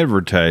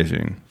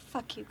advertising.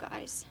 Fuck you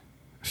guys.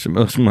 It's the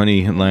most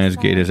money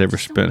Lionsgate has ever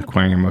spent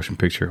acquiring a motion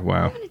picture.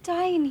 Wow. I'm gonna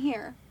die in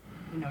here.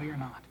 No, you're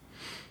not.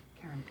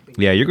 Karen could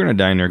be... Yeah, you're going to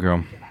die in there,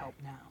 girl.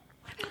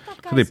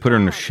 So they put her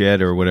in the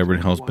shed or whatever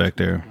the hell's back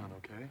there.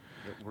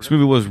 This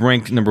movie was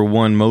ranked number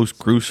 1 most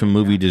gruesome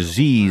movie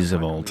disease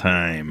of all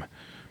time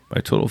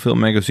by Total Film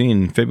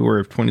Magazine in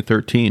February of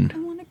 2013. I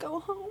want to go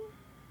home.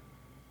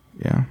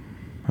 Yeah,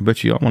 I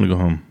bet you all want to go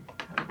home.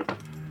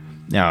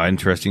 Now,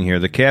 interesting here,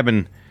 the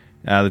cabin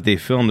that they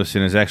filmed this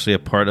in is actually a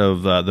part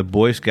of the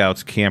Boy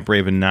Scouts Camp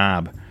Raven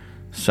Knob,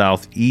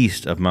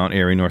 southeast of Mount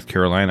Airy, North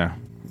Carolina.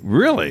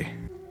 Really?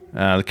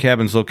 The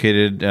cabin's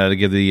located, to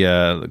give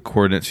the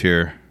coordinates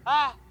here.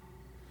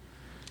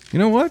 You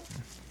know what?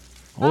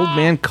 Old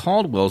Man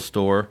Caldwell's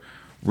store,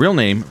 real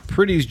name,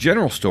 Pretty's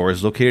General Store,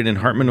 is located in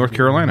Hartman, North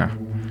Carolina.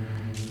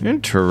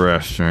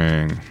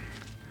 Interesting.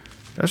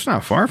 That's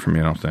not far from me,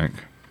 I don't think.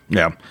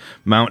 Yeah,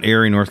 Mount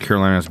Airy, North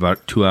Carolina is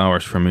about 2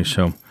 hours from me,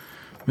 so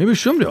maybe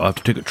someday I'll have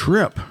to take a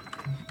trip.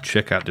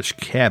 Check out this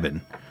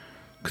cabin.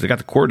 Because I got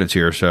the coordinates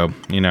here, so,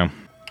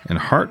 In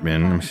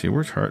Hartman, let me see,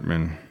 where's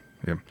Hartman?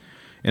 Yeah.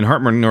 In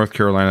Hartman, North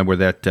Carolina, where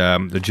that,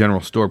 the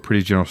general store,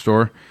 Pretty's General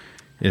Store,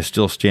 is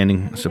still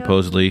standing,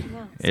 supposedly,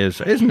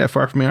 isn't that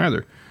far from me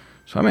either.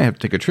 So I may have to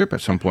take a trip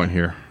at some point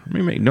here. Let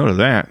me make note of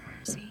that.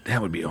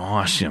 That would be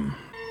awesome.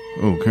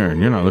 Oh, Karen,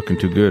 you're not looking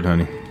too good,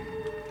 honey.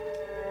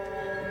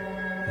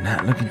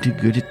 Not looking too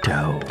good at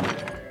all.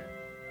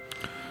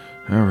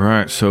 All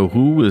right, so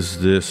who is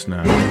this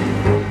now?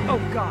 Oh,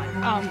 God.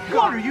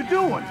 What are you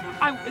doing?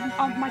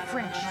 My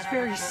friend, she's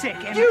very sick.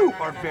 And You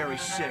are very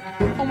sick.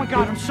 Oh, my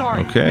God, I'm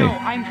sorry. Okay. No,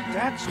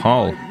 That's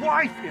Paul my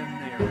wife in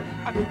there.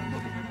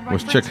 my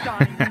was friend's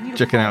dying. I need to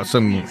checking call out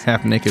some police.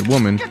 half-naked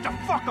woman. Get the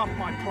fuck off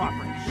my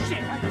property.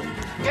 Shit.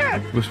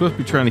 We're supposed to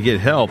be trying to get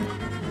help,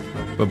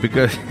 but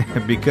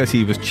because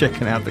he was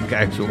checking out the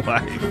guy's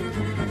wife,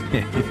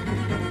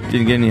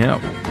 didn't get any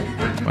help.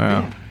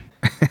 Wow.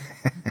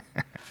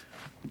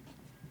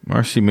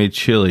 Marcy made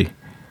chili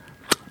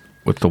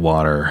with the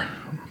water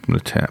from the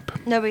tap.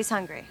 Nobody's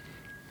hungry.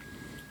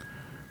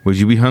 Would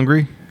you be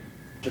hungry?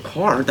 The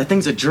car, that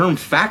thing's a germ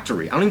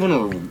factory. I don't even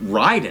want to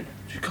ride in it.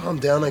 You calm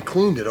down, I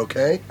cleaned it,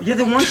 okay? Yeah,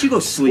 then why don't you go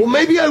sleep? Well,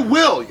 maybe I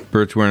will.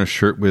 Bert's wearing a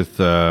shirt with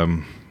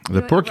the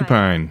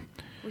porcupine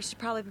We should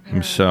probably prepare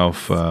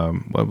himself.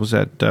 What was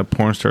that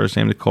porn star's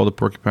name they called the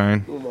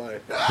porcupine? Oh my.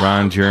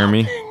 Ron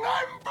Jeremy.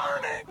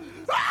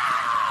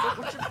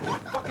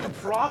 Fucking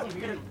problem.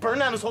 You're gonna burn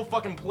down this whole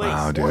fucking place.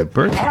 Wow, dude,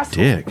 Bert's a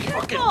dick.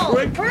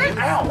 Fucking prick.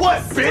 Ow,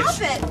 what, bitch?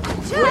 Stop it!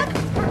 Jeff!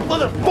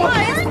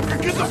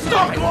 Motherfucker! Get the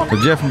stuff off! So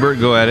Jeff and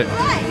Bert go at it,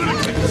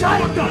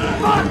 Shut the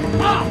fuck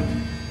up!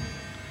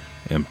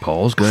 and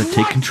Paul's gonna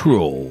take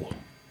control.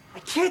 I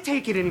can't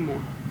take it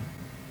anymore.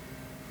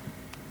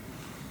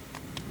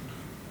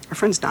 Our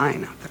friend's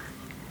dying out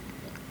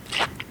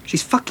there.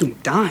 She's fucking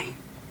dying.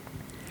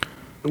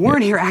 And we're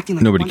in here acting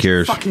like Nobody a bunch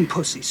cares. of fucking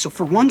pussies. So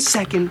for 1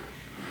 second,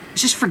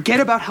 let's just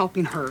forget about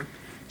helping her,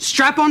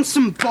 strap on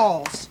some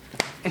balls,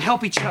 and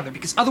help each other,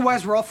 because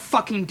otherwise we're all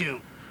fucking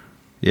doomed.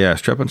 Yeah,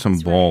 strap on some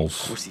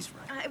balls.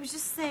 I was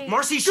just saying.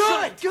 Marcy,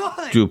 good.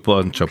 Do a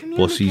bunch of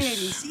Communicating.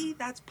 pussies. See,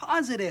 that's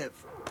positive.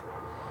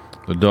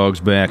 The dog's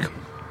back.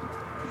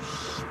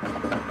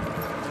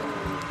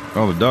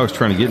 Oh, the dog's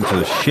trying to get into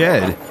the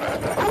shed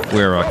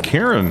where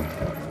Karen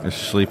is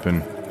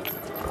sleeping.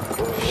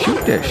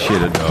 Shoot that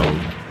shit, a dog.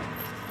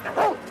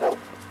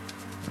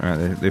 All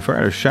right, they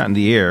fired a shot in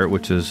the air,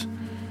 which is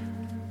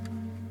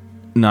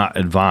not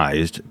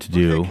advised to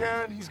do.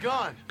 Karen, he's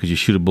gone. Because you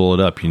shoot a bullet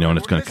up, you know, and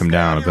it's going to come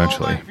down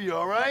eventually. You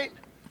all right?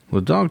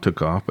 Well, the dog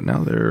took off, but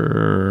now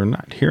they're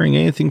not hearing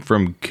anything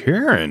from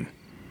Karen.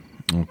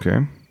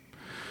 Okay.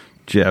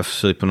 Jeff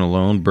sleeping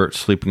alone. Bert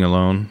sleeping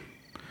alone.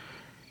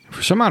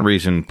 For some odd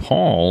reason,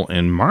 Paul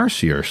and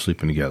Marcy are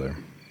sleeping together.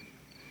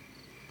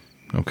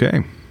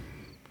 Okay.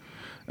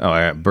 Oh,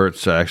 yeah,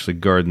 Bert's actually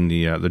guarding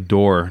the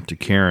door to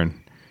Karen.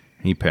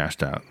 He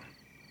passed out.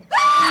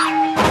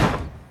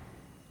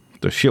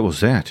 The shit was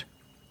that?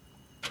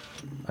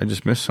 I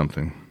just missed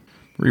something.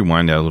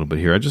 Rewind out a little bit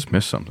here. I just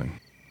missed something.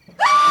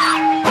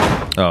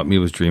 Oh, me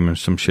was dreaming.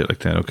 Some shit like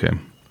that. Okay.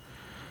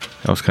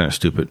 That was kind of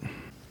stupid.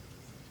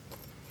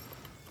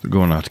 They're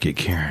going out to get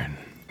Karen.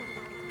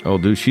 Oh,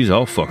 dude, she's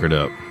all fuckered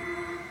up.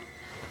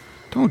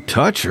 Don't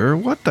touch her.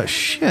 What the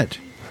shit?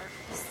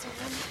 Let's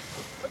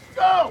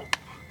go!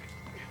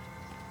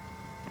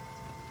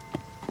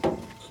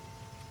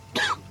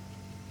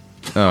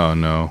 Oh,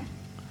 no.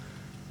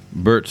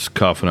 Bert's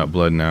coughing up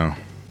blood now.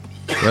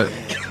 But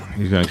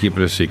he's going to keep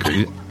it a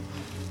secret.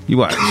 You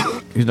watch.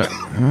 He's not...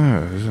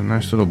 there's a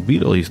nice little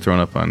beetle he's thrown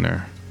up on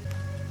there.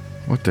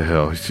 What the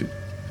hell? He's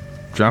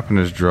dropping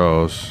his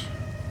drawers.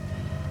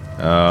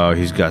 Oh,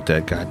 he's got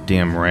that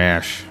goddamn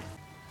rash.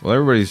 Well,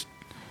 everybody's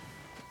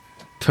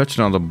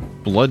touching all the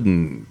blood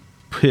and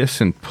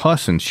piss and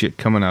pus and shit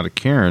coming out of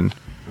Karen.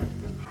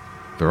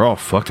 They're all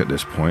fucked at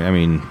this point. I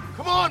mean...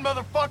 Come on,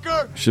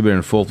 motherfucker! Should have been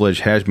in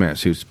full-fledged hazmat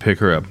suits to pick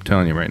her up. I'm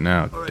telling you right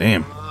now. Right,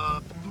 Damn.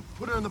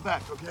 Put her in the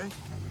back, okay?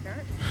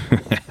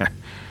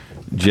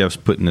 Jeff's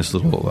putting this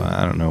little,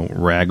 I don't know,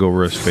 rag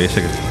over his face.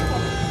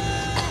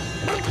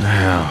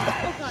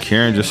 Wow.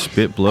 Karen just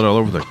spit blood all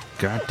over the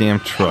goddamn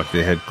truck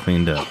they had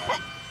cleaned up.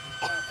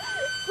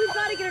 We've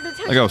got to get her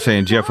to Like I was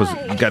saying, Jeff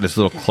got this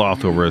little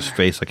cloth over his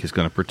face like he's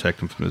going to protect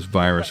him from this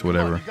virus or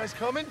whatever. You guys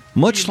coming?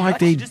 Much like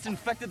they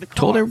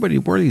told everybody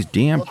to wear these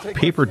damn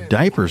paper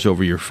diapers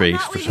over your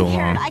face for so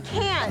long. I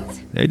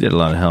can't. They did a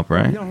lot of help,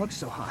 right? You don't look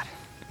so hot.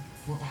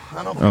 Well,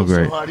 I don't feel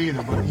great. so hot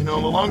either, but, you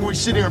know, the longer we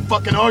sit here and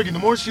fucking argue, the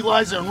more she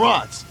lies there and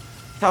rots.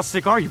 How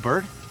sick are you,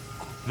 Bert?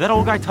 Did that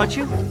old guy touch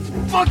you?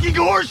 Fucking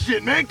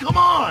horseshit, man, come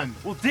on!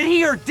 Well, did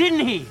he or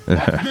didn't he?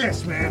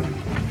 Yes, man.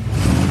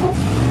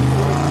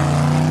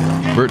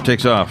 Bert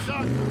takes off. We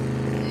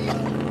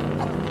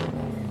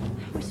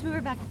should move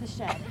her back to the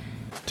shed.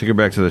 Take her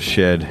back to the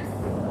shed.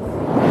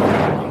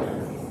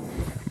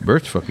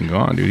 Bert's fucking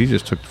gone, dude. He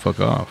just took the fuck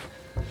off.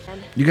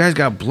 You guys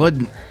got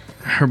blood...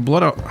 Her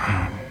blood out...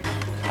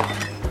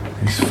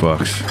 These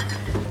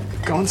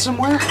fucks. Going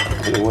somewhere?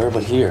 Anywhere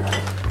but here.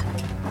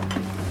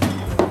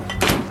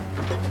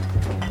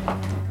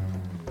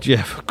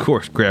 Jeff, of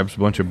course, grabs a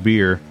bunch of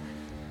beer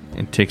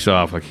and takes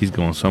off like he's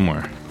going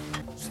somewhere.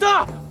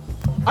 Stop!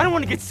 I don't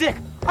want to get sick.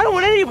 I don't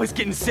want any of us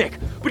getting sick.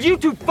 But you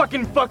two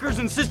fucking fuckers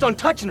insist on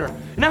touching her.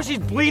 And now she's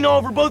bleeding all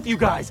over both you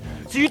guys.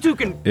 So you two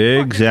can...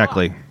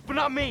 Exactly. fuck off. But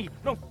not me.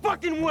 No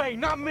fucking way.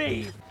 Not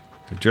me.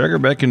 They drag her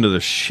back into the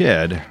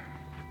shed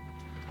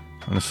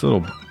on this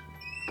little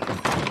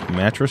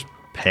mattress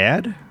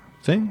pad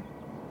thing.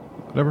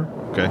 Whatever.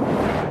 Okay.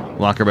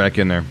 Lock her back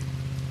in there.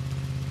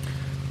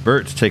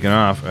 Bert's taking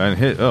off and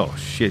hit. Oh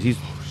shit! He's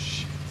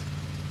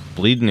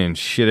bleeding and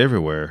shit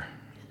everywhere.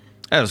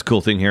 That's a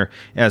cool thing here.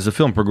 As the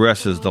film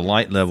progresses, the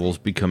light levels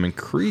become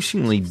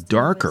increasingly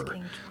darker.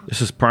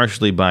 This is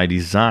partially by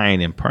design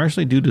and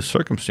partially due to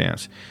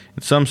circumstance.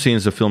 In some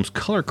scenes, the film's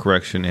color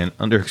correction and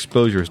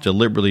underexposure is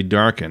deliberately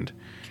darkened.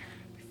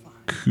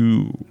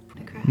 Cool.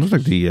 It looks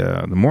like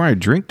the more I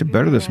drink, the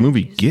better this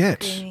movie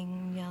gets.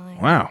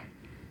 Wow.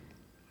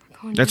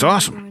 That's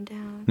awesome.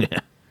 Yeah.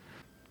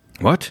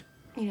 What?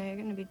 You know, you're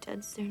gonna be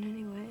dead soon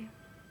anyway.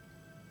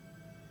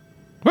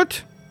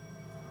 What?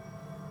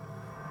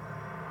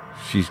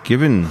 She's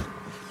given...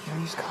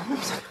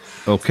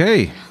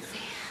 Okay.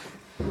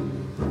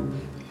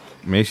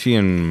 Marcy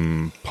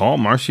and Paul?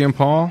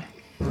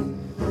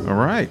 All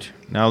right.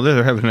 Now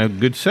they're having a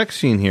good sex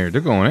scene here.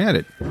 They're going at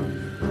it.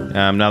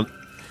 Now,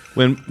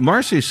 when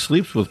Marcy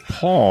sleeps with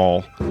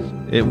Paul,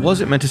 it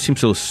wasn't meant to seem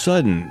so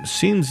sudden.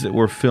 Scenes that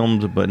were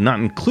filmed but not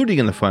included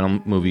in the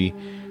final movie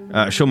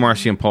show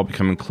Marcy and Paul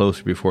becoming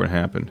closer before it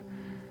happened.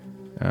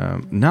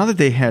 Now that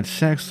they had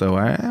sex, though,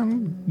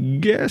 I'm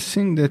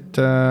guessing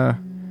that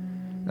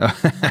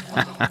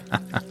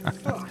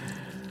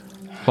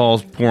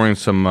Paul's pouring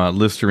some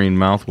Listerine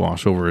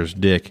mouthwash over his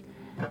dick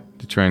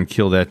to try and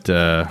kill that.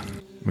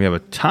 We have a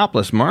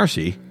topless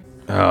Marcy.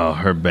 Oh,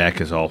 her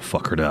back is all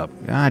fuckered up.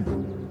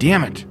 God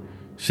damn it.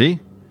 See?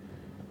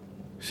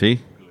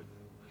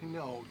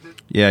 No.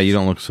 Yeah, you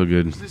don't look so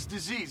good. This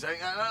disease,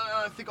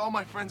 I think all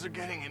my friends are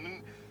getting it.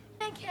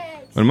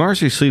 When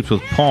Marcy sleeps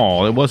with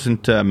Paul, it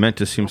wasn't meant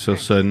to seem so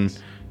sudden.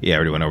 Yeah, I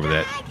already went over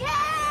that.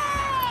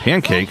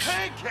 Pancakes?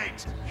 What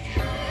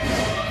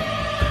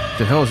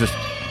the hell is this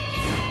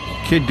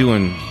kid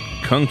doing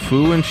kung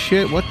fu and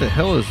shit? What the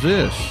hell is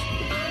this?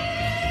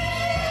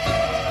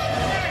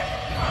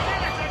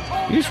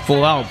 He's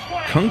full out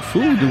kung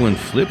fu, doing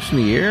flips in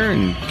the air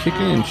and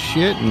kicking and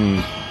shit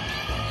and...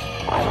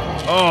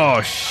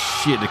 Oh,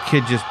 shit, the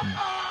kid just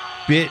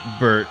bit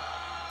Bert.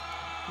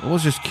 What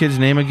was this kid's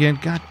name again?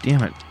 God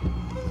damn it.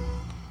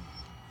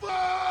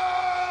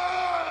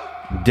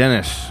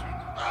 Dennis.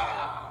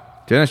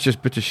 Dennis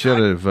just bit the shit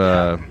out of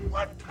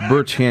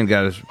Bert's hand,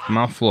 got his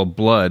mouth full of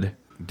blood.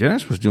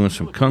 Dennis was doing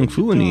some kung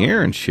fu in the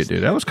air and shit,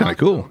 dude. That was kind of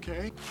cool.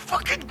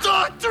 Fucking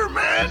doctor,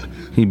 man!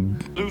 He...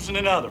 Losing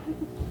another.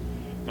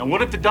 Now,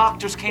 what if the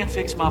doctors can't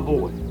fix my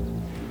boy?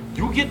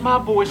 You get my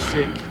boy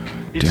sick,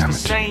 it's the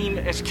same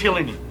as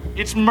killing him.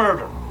 It's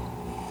murder.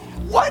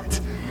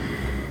 What?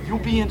 You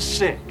being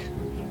sick,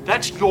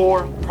 that's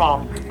your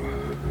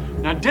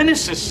problem. Now,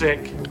 Dennis is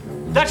sick,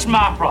 that's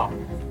my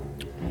problem.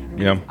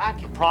 Yeah. I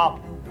got a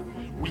problem.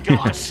 We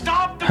gotta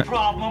stop the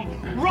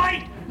problem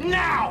right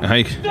now!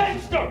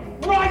 Dexter,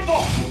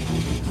 rifle!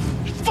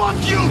 Fuck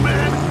you,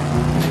 man!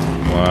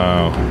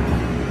 Wow.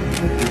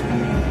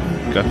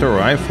 Got the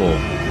rifle.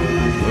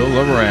 Little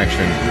lever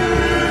action.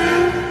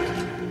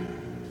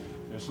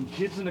 There's some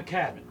kids in the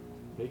cabin.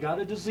 They got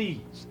a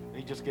disease.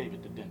 They just gave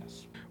it to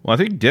Dennis. Well, I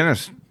think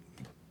Dennis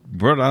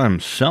brought it on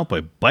himself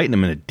by biting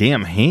him in the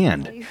damn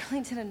hand. You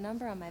really did a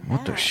number on my back.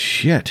 What the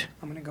shit?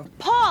 I'm gonna go.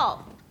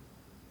 Paul!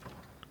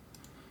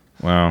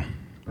 Wow.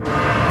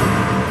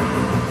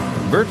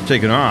 Bert's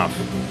taking off.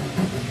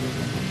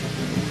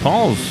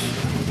 Paul's...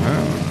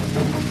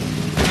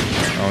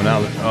 Oh,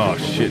 now... Oh,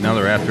 shit. Now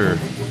they're after...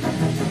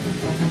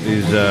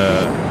 These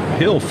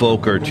hill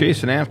folk are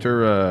chasing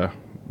after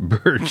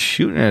Bert,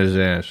 shooting at his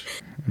ass.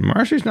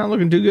 Marcy's not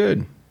looking too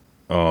good.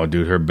 Oh,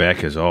 dude, her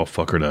back is all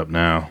fuckered up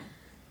now.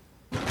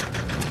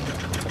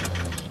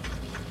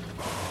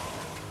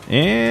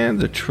 And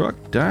the truck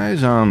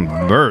dies on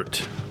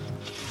Bert.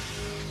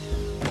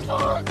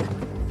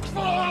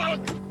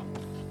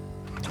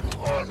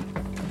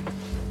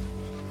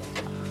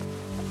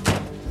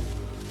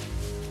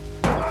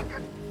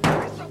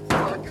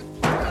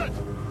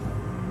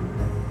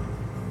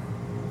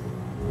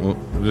 Well,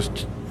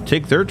 just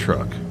take their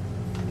truck.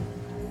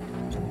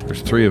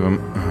 There's 3 of them.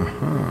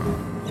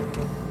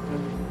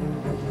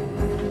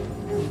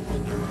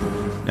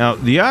 Now,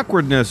 the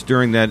awkwardness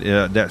during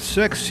that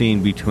sex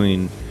scene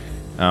between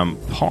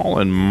Paul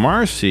and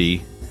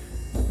Marcy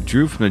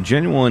drew from the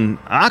genuine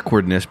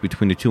awkwardness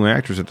between the two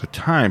actors at the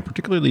time,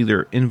 particularly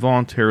their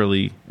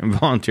involuntary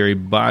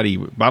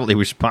bodily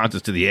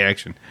responses to the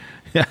action.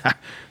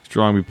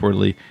 Strong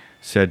reportedly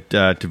said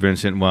to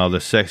Vincent while the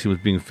sex scene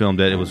was being filmed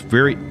that it was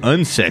very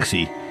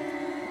unsexy.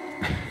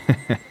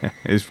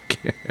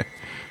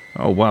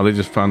 Oh, wow, they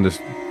just found this...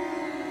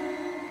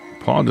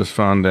 Paul just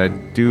found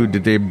that dude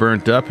that they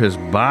burnt up his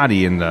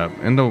body in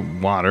the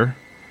water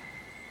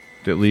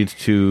that leads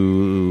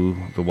to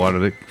the water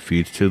that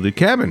feeds to the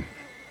cabin.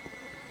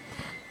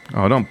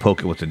 Oh, don't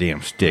poke it with the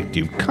damn stick,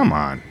 dude. Come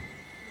on.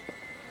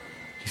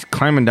 He's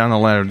climbing down the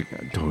ladder.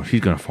 Dude,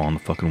 he's going to fall in the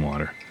fucking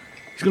water.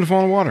 He's going to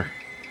fall in the water.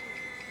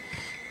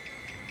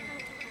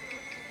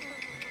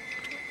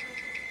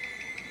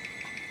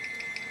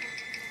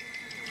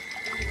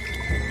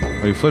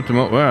 Oh, he flipped him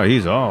up. Wow,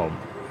 he's all...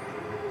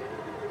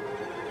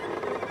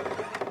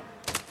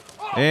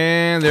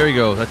 And there he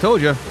goes. I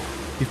told you.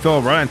 He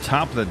fell right on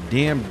top of the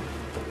damn...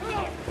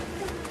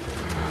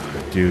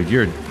 Dude,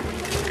 you're...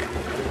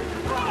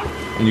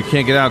 And you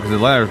can't get out because the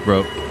ladder's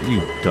broke.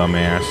 You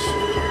dumbass.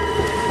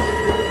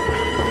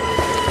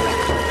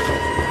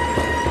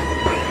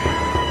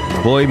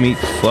 Boy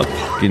meets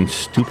fucking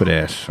stupid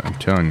ass. I'm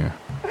telling you.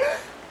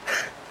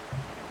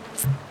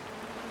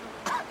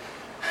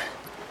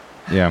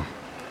 Yeah.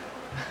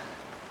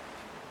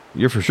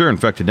 You're for sure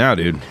infected now,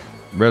 dude.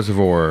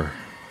 Reservoir.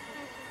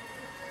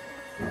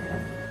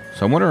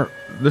 So I wonder,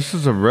 this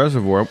is a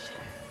reservoir.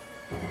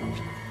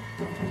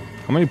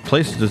 How many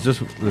places does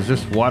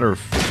this water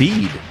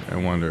feed? I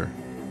wonder.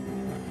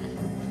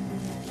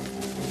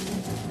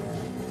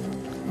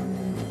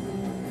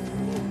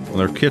 Well,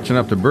 they're catching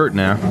up to Bert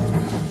now.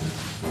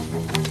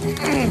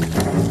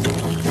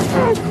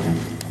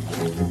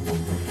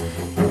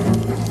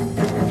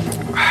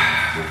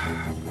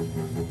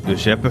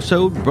 This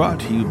episode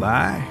brought to you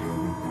by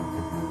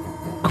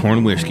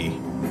Corn Whiskey.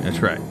 That's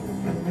right.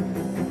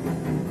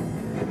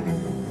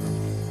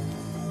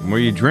 The more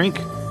you drink,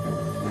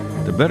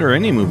 the better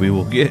any movie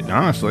will get,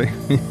 honestly.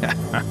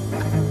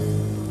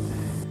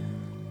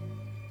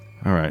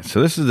 All right,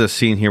 so this is the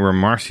scene here where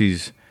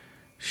Marcy's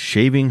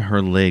shaving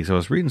her legs. I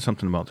was reading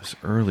something about this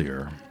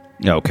earlier.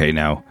 Okay,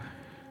 now,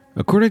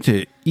 according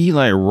to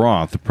Eli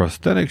Roth, the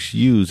prosthetics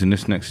used in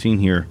this next scene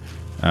here,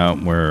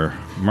 where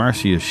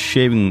Marcy is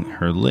shaving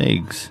her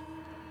legs,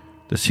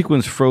 the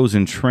sequence froze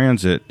in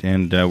transit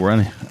and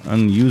were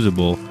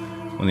unusable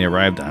when they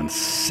arrived on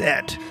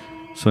set.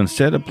 So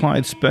instead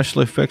applied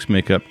special effects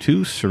makeup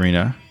to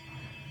Serena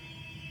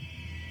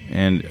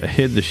and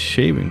hid the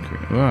shaving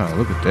cream. Wow,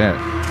 look at that.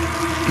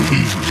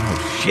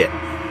 Oh, shit.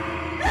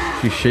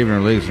 She's shaving her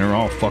legs and they're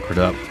all fuckered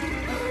up.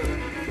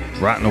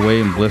 Rotting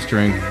away and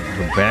blistering.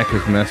 Her back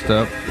is messed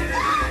up.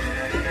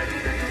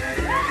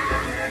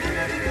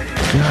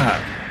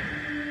 God.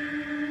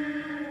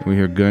 We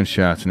hear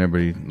gunshots and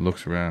everybody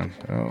looks around.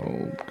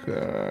 Oh,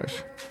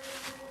 gosh.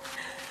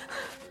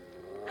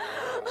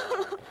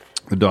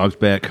 The dog's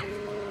back.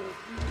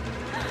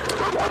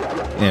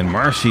 And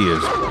Marcy is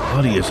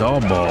bloody as all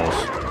balls.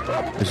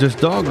 Is this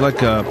dog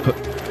like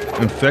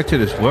infected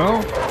as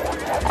well?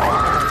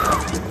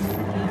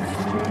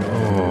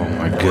 Oh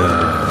my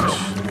gosh.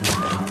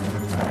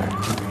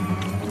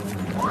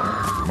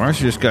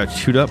 Marcy just got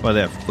chewed up by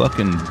that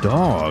fucking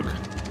dog.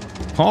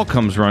 Paul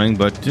comes running,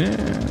 but I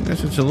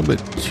guess it's a little bit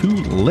too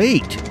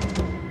late.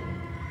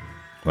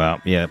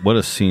 Wow, yeah, what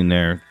a scene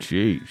there.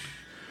 Jeez.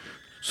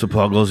 So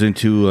Paul goes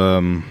into,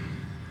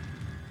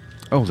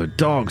 the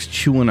dog's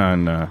chewing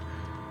on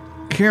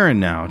Karen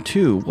now,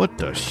 too. What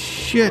the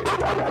shit?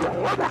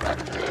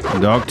 The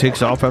dog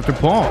takes off after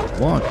Paul.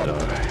 What the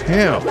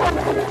hell?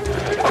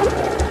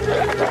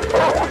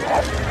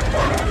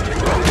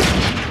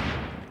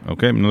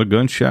 Okay, another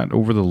gunshot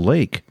over the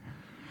lake.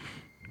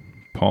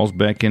 Paul's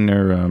back in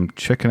there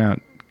checking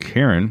out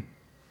Karen.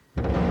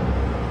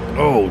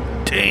 Oh,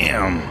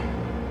 damn.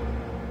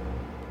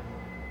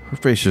 Her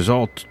face is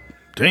all,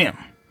 damn,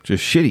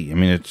 just shitty. I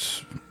mean,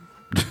 it's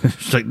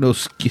like no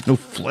skin, no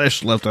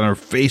flesh left on her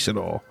face at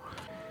all.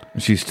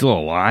 And she's still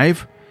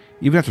alive?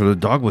 Even after the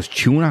dog was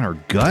chewing on her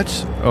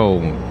guts? Oh,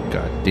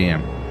 god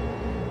damn.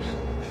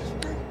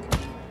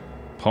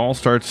 Paul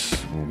starts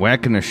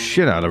whacking the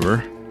shit out of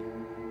her.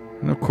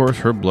 And of course,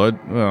 her blood,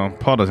 well,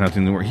 Paul doesn't have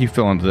anything to worry. He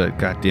fell into that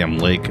goddamn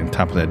lake on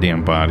top of that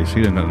damn body, so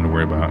he doesn't have nothing to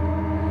worry about.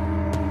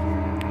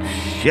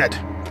 Shit.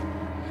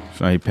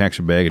 So now he packs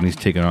a bag and he's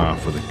taking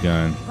off with a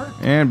gun.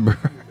 And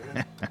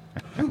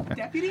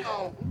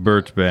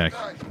Bert's back.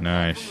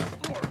 Nice.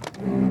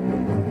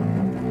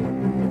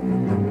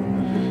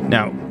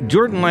 Now,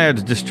 Jordan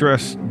Ladd's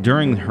distress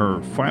during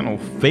her final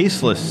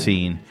faceless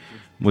scene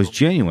was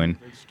genuine,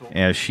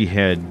 as she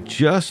had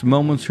just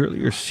moments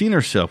earlier seen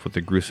herself with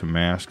the gruesome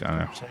mask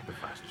on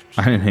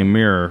a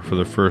mirror for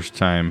the first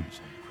time.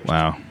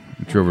 Wow,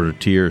 it drove her to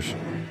tears.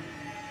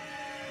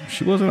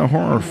 She wasn't a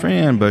horror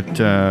fan, but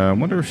I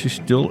wonder if she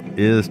still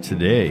is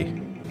today.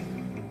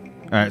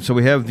 All right, so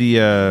we have the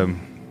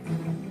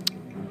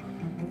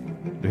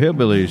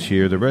hillbillies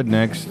here, the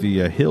rednecks,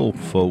 the hill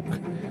folk,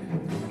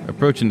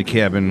 approaching the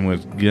cabin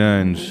with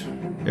guns.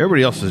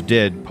 Everybody else is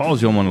dead.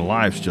 Paul's the only one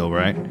alive still,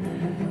 right?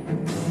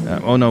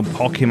 Oh no,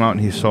 Paul came out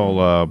and he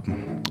saw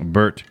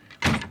Bert.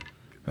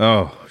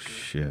 Oh,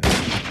 shit.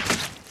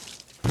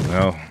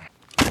 Well.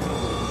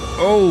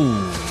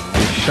 Oh,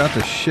 they shot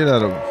the shit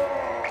out of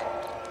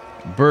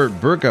Bert.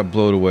 Bert got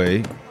blown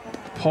away.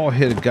 Paul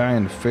hit a guy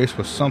in the face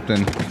with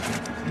something.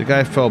 The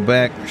guy fell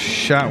back,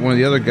 shot one of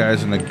the other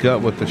guys in the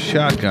gut with the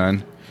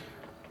shotgun.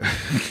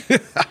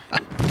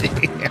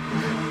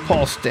 Damn.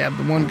 Paul stabbed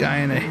the one guy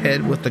in the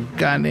head with the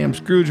goddamn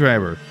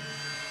screwdriver.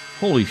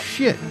 Holy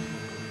shit.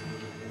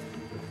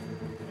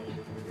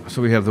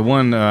 So we have the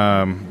one,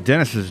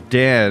 Dennis's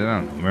dad,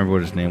 I don't remember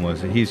what his name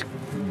was. He's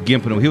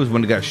gimping him. He was the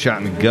one that got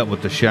shot in the gut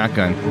with the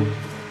shotgun.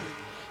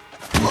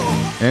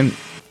 And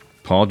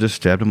Paul just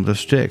stabbed him with a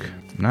stick.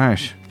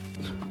 Nice.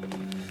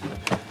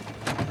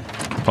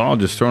 Paul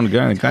just throwing the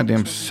guy in the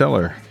goddamn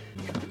cellar.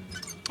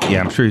 Yeah,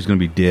 I'm sure he's going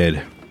to be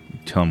dead.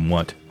 Tell him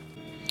what.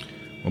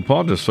 Well,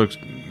 Paul just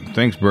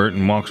thanks Bert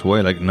and walks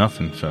away like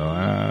nothing. So,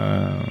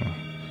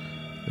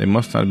 they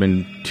must not have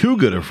been too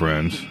good of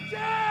friends.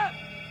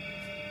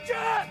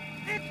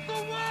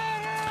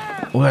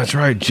 Oh, that's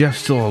right. Jeff's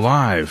still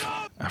alive.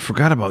 I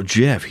forgot about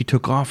Jeff. He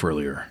took off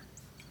earlier.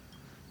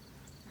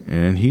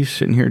 And he's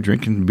sitting here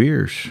drinking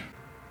beers.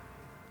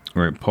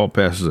 All right, Paul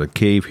passes a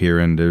cave here,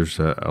 and there's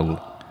a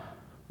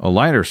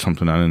light or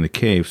something out in the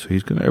cave, so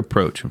he's going to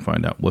approach and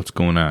find out what's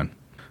going on.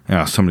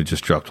 Yeah, somebody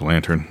just dropped a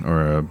lantern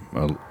or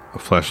a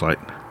flashlight.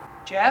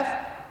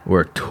 Jeff?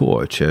 Or a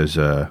torch, as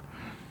you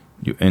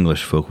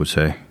English folk would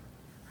say.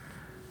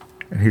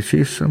 And he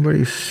sees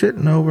somebody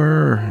sitting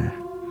over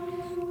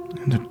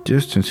in the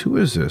distance. Who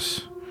is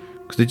this?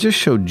 Because they just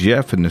showed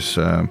Jeff in this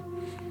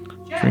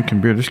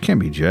drinking beer. This can't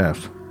be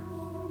Jeff.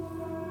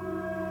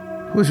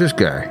 Who is this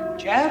guy?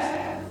 Jeff?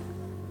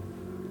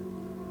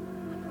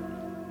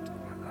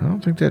 I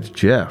don't think that's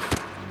Jeff.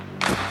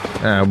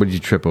 What did you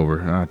trip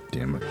over? Ah,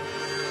 damn it.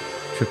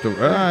 Tripped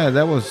over.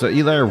 That was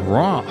Eli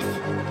Roth.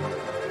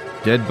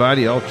 Dead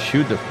body all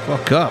chewed the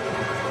fuck up.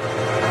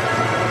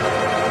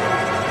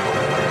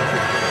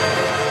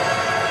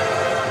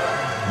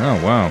 Oh,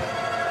 wow.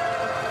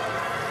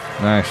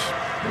 Nice.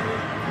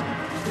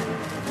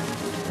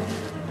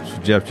 So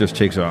Jeff just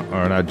takes off.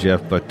 Or not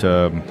Jeff, but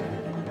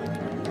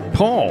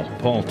Paul.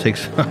 Paul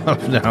takes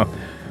off now.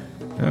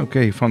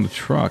 Okay, he found the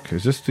truck.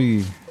 Is this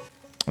the...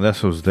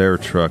 That was their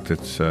truck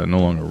that's no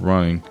longer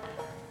running.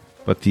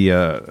 But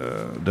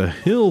the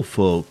Hill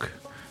folk,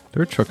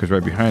 their truck is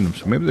right behind them.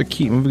 So maybe the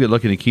key... Maybe we get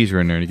lucky and the keys are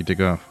in there and he can take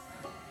off.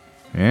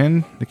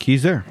 And the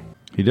key's there.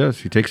 He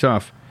does. He takes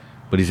off.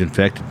 But he's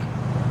infected.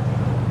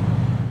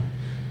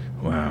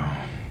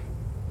 Wow.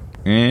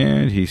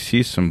 And he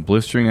sees some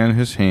blistering on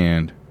his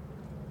hand.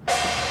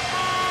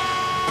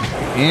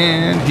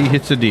 And he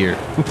hits a deer.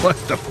 What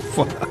the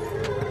fuck?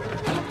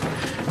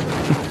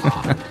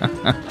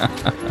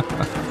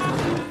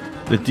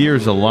 The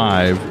deer's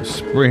alive,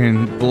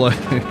 spraying blood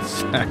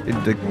inside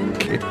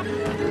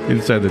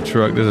the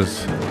truck. This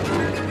is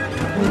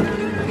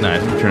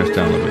nice. Let me turn this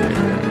down a little bit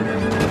here.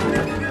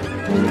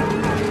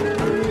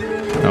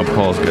 Now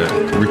Paul's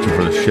reaching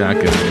for the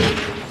shotgun.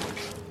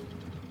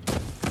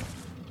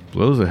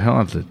 Blows the hell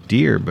out of the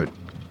deer, but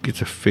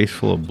gets a face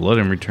full of blood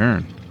in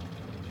return.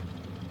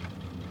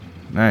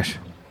 Nice.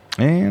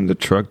 And the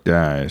truck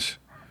dies.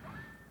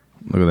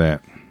 Look at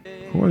that.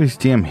 Who are these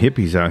damn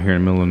hippies out here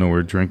in the middle of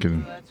nowhere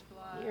drinking?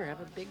 Here,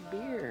 have a big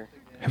beer.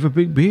 Have a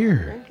big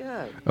beer. Drink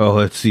up. Oh,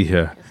 let's see.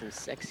 Got some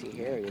sexy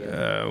hair, you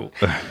know.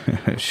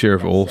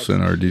 Sheriff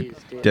Olson or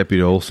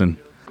Deputy Olson.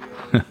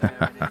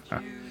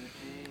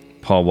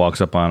 Paul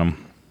walks up on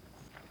him.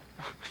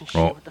 Shit,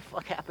 Oh. what the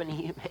fuck happened to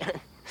you, man?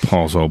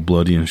 Paul's all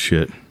bloody and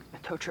shit. The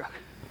tow truck.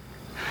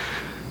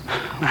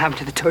 What happened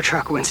to the tow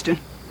truck, Winston?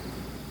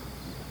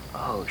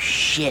 Oh,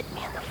 shit,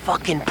 man. The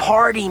fucking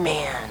party,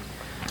 man.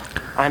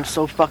 I'm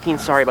so fucking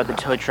sorry about the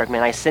tow truck,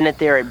 man. I sent it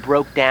there. It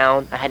broke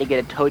down. I had to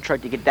get a tow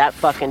truck to get that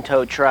fucking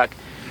tow truck.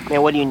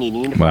 Man, what do you need?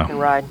 You need a fucking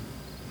ride?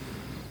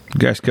 You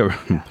guys cover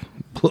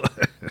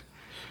blood.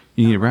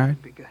 You need a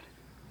ride? Be good.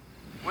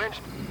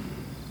 Winston.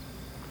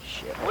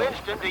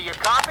 Winston, do you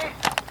copy?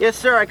 Yes,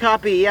 sir, I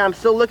copy. Yeah, I'm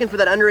still looking for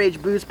that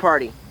underage booze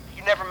party.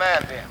 You never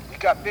mind them. We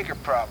got bigger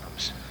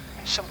problems.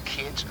 Some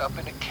kids up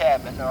in a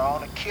cabin are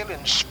on a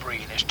killing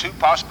spree, and there's 2,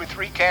 possibly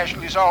 3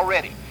 casualties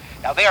already.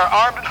 Now, they are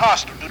armed and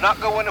hostile. Do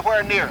not go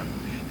anywhere near them.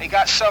 They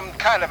got some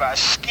kind of a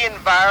skin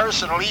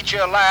virus that'll eat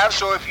you alive,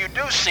 so if you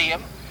do see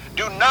them,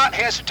 do not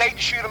hesitate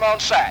to shoot them on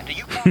sight. Do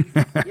you?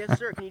 Yes,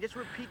 sir. Can you just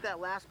repeat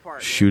that last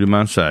part? Shoot him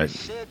on sight.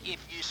 Said if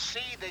you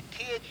see the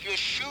kids, you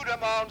shoot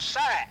them on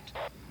sight.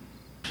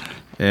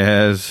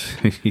 As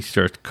he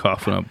starts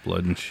coughing up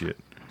blood and shit.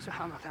 So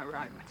how about that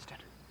ride, Winston?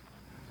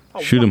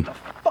 Shoot him.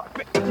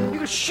 You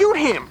can shoot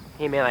him!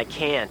 Hey, man, I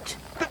can't.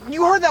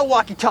 You heard that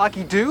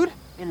walkie-talkie, dude!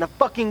 And the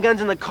fucking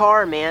gun's in the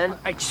car, man.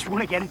 I just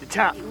want to get into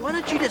town. Why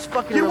don't you just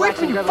fucking Get away relax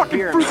from and me, grab a fucking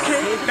beer?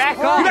 fruitcake! Back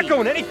off! You're not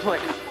going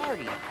anyplace!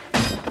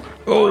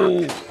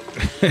 Oh!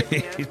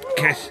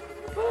 As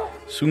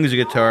soon as the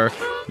guitar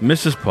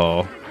misses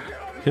Paul,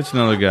 hits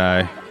another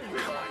guy.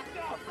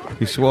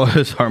 He swallows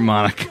his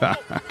harmonica.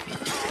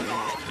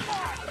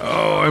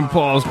 Oh, and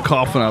Paul's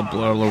coughing out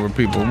blood all over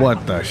people.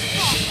 What the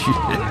shit?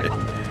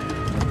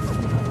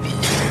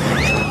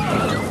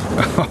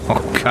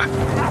 Oh, God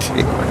damn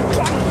it.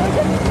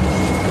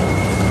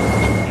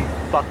 You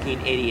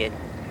fucking idiot.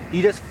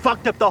 You just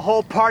fucked up the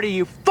whole party,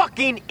 you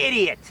fucking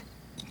idiot!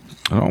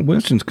 All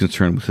Winston's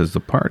concerned with is the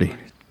party.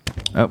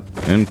 Oh,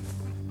 and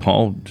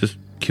Paul just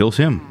kills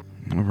him.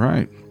 All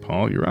right,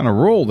 Paul, you're on a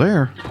roll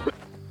there.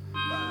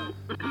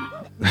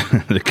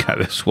 The guy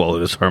that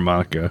swallowed his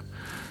harmonica.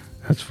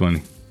 That's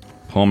funny.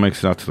 Paul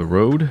makes it out to the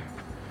road.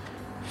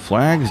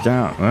 Flags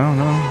down. Well,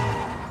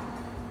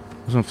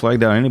 no. Doesn't flag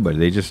down anybody.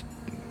 They just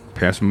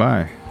pass him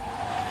by.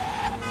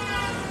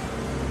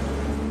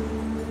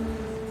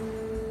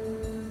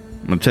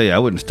 I'm going to tell you, I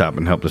wouldn't stop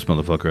and help this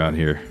motherfucker out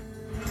here.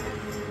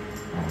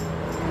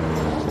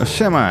 A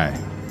semi.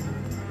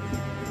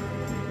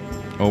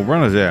 Oh,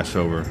 run his ass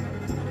over.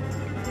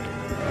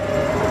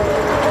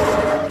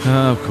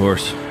 Of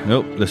course.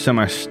 Nope, the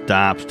semi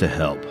stops to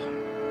help.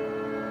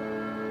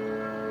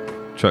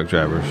 Truck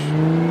drivers.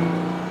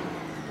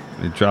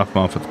 They drop him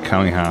off at the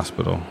county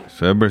hospital.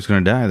 So everybody's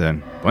gonna die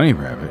then. Bunny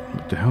rabbit?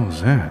 What the hell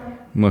is that?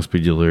 Must be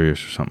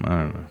delirious or something.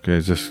 I don't know. Okay,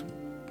 is this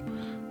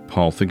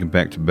Paul thinking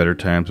back to better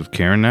times with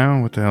Karen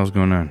now? What the hell's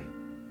going on?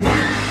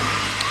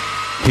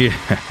 Yeah.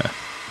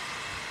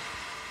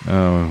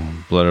 Oh,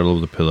 blood all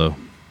over the pillow.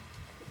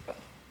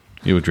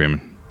 He was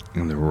dreaming.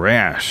 And the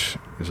rash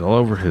is all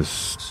over his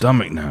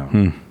stomach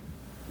now.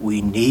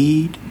 We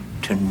need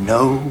to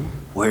know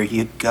where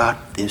you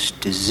got this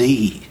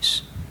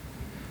disease.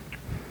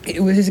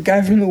 It was a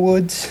guy from the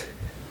woods.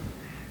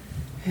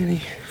 And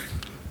he...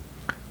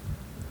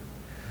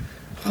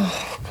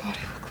 Oh, God,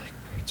 he looked like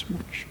Bert's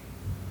mush.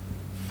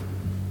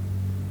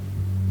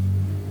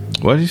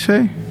 What did he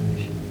say?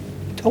 He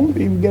told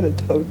me he would get a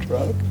tow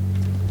truck.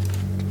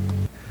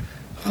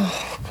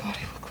 Oh, God,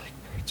 he looked like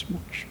Bert's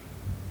mush.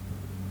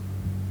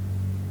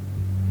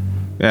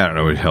 Yeah, I don't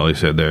know what the hell he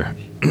said there.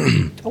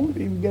 Told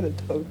me he would get a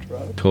tow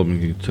truck. Told me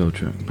to get a tow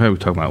truck. Probably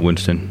talking about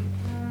Winston.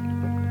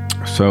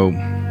 So,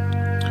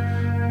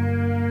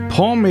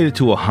 Paul made it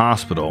to a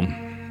hospital.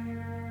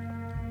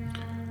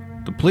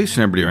 The police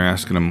and everybody are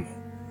asking him,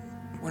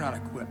 we're not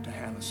equipped to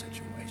handle a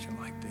situation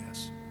like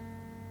this.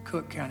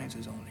 Cook County's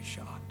his only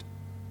shot.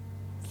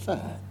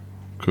 Fine.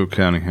 Cook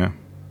County, huh?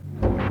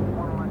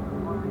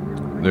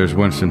 There's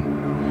Winston.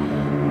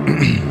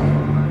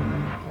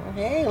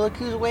 Hey, look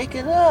who's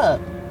waking up.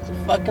 It's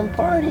a fucking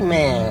party,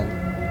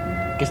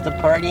 man. Guess the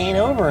party ain't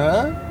over,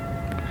 huh? We're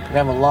gonna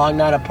have a long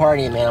night of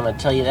partying, man. I'm gonna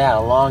tell you that.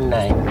 A long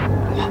night.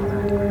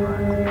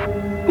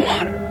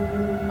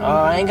 Water.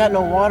 Oh, I ain't got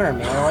no water,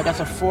 man. I only got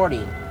some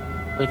 40.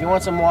 But if you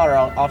want some water,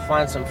 I'll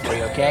find some for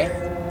you, okay?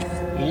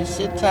 You just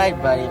sit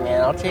tight, buddy,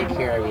 man. I'll take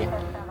care of you.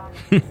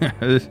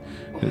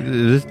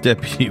 this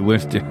Deputy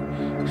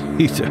Winston,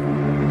 he's a...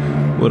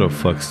 What a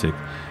fuckstick.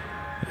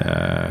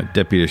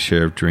 Deputy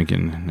Sheriff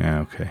drinking. Yeah,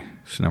 okay.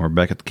 So now we're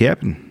back at the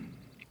cabin.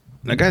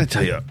 I gotta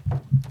tell you,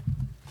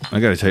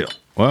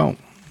 well,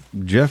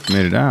 Jeff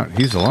made it out.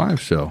 He's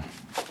alive still.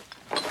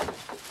 I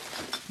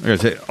gotta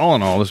say, all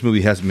in all, this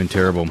movie hasn't been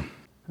terrible.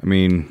 I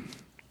mean,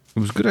 it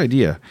was a good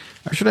idea.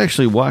 I should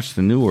actually watch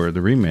the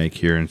remake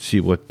here and see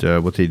what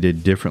they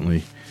did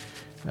differently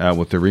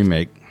with the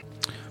remake.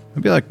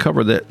 Maybe I'll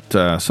cover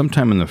that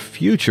sometime in the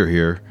future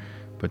here.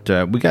 But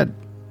we got,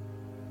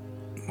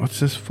 what's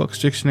this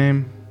fuckstick's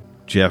name?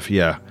 Jeff,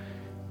 yeah.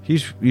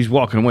 He's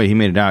walking away. He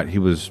made it out. He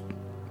was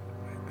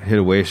hid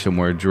away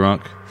somewhere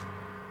drunk.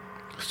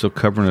 Still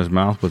covering his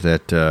mouth with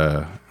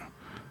that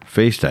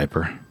face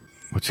diaper.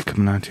 What's he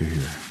coming on to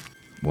here?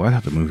 Well, I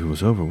thought the movie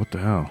was over. What the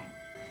hell?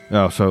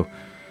 Oh, so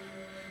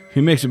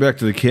he makes it back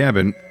to the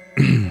cabin.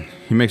 And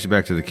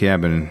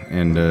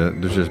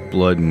there's just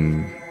blood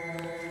and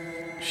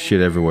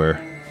shit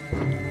everywhere.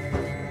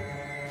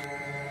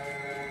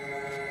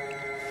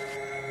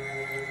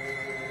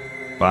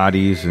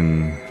 Bodies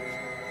and...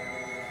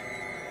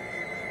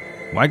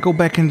 Why go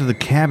back into the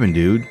cabin,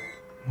 dude?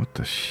 What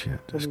the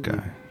shit? This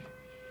guy.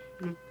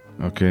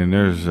 Okay, and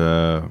there's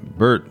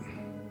Bert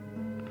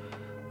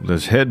with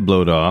his head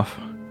blowed off.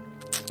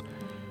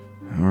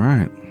 All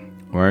right.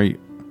 Why are you...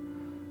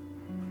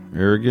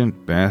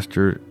 Arrogant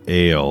bastard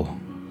ale.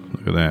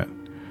 Look at that.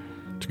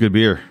 It's a good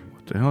beer.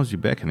 What the hell is he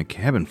back in the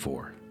cabin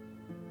for?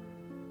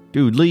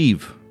 Dude,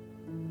 leave.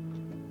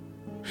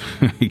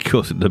 He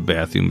goes to the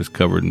bathroom, is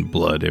covered in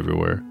blood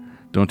everywhere.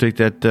 Don't take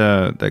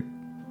that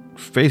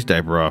face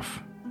diaper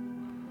off.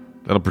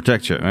 That'll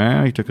protect you.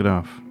 He took it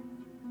off.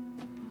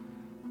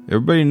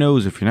 Everybody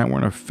knows if you're not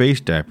wearing a face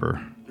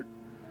diaper,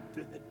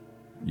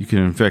 you can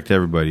infect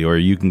everybody, or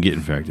you can get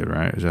infected,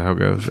 right? Is that how it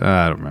goes?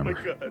 I don't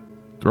remember.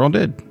 They're all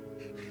dead.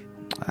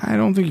 I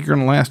don't think you're going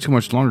to last too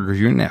much longer because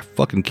you're in that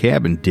fucking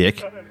cabin,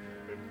 dick.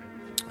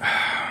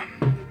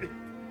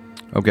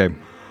 Okay.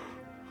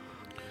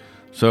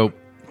 So,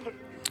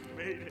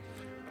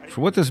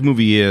 for what this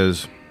movie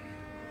is,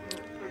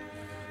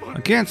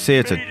 I can't say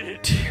it's a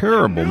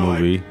terrible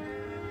movie.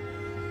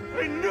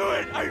 I knew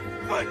it! I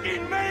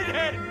fucking made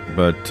it!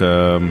 But,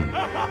 I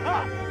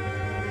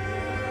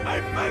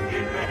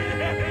fucking made it!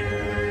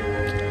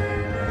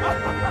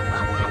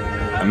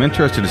 I'm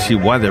interested to see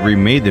why they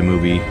remade the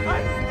movie.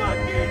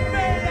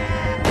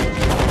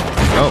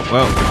 Oh,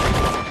 well.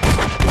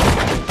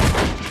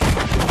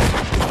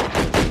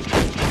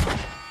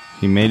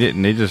 He made it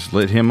and they just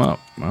lit him up.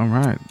 All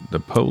right. The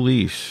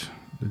police.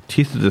 The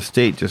teeth of the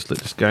state just lit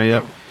this guy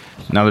up.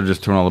 Now they're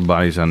just throwing all the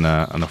bodies on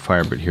the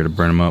fire pit here to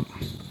burn them up.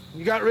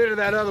 You got rid of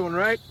that other one,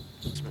 right?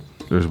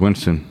 There's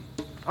Winston.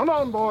 Come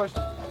on, boys.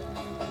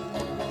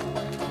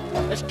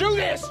 Let's do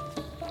this!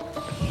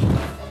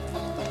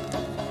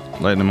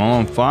 Lighting them all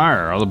on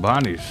fire. All the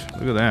bodies.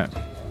 Look at that.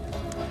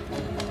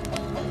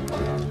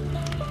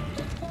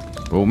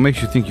 Well, what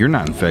makes you think you're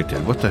not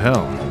infected? What the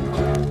hell?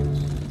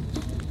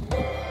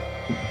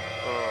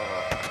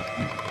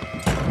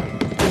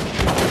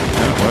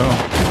 Yeah, well,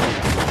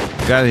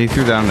 the guy that he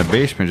threw down in the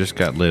basement just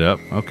got lit up.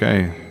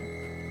 Okay.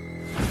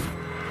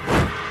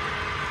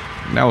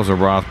 That was a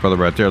Roth brother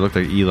right there. It looked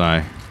like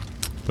Eli,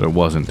 but it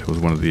wasn't. It was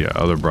one of the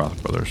other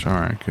Roth brothers. All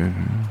right, good.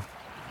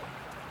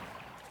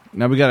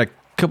 Now we got a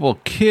couple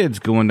of kids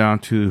going down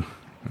to...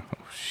 Oh,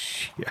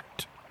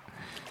 shit.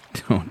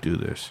 Don't do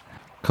this.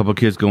 A couple of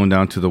kids going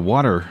down to the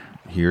water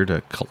here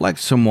to collect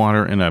some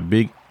water in a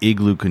big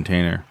igloo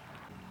container.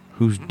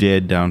 Who's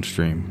dead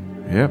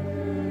downstream? Yep.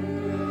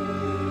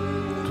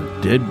 It's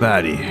a dead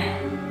body.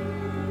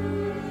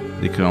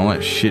 Leaking all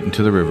that shit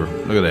into the river.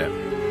 Look at that.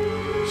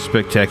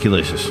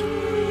 Spectaculicious.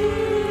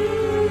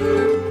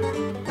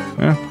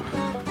 Well,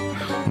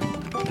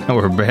 now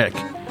we're back.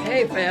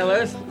 Hey,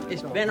 fellas.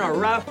 It's been a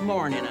rough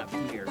morning up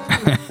here.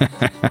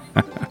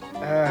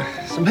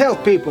 Some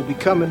health people be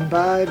coming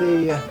by.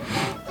 They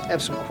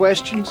have some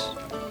questions.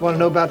 Want to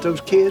know about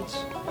those kids?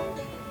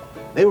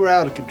 They were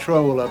out of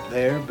control up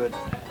there, but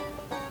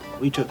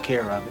we took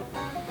care of it.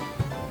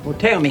 Well,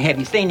 tell me, have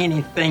you seen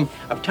anything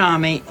of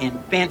Tommy and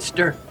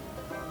Fenster?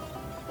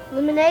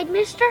 Lemonade,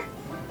 mister?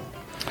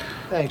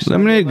 Thanks.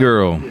 Lemonade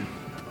girl.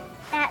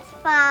 That's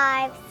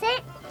 5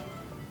 cents.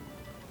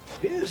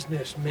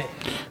 Businessman.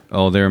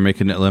 Oh, they were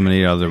making that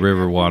lemonade out of the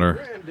river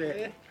water.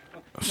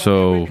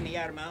 So Me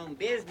out of my own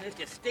business,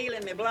 just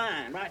stealing me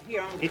blind right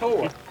here on the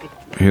court.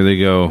 here they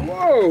go.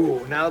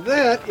 Whoa, now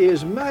that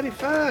is mighty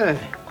fine.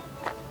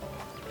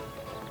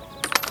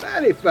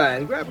 Mighty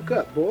fine. Grab a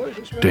cup, boys.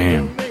 It's right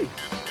Damn. down to me.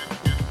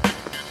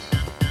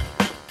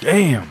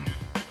 Damn.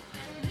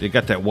 They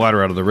got that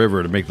water out of the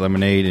river to make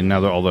lemonade, and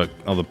now all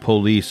the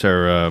police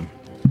are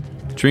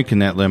drinking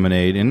that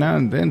lemonade, and now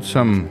and then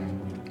some,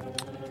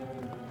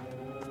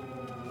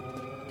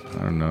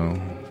 I don't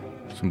know,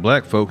 some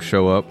black folks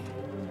show up,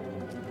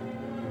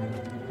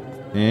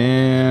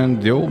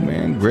 and the old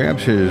man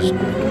grabs his.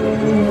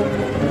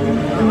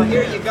 Oh,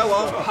 here you go,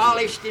 all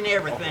polished and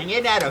everything.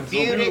 Isn't that a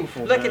beauty?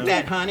 Look at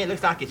that, honey. It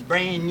looks like it's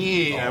brand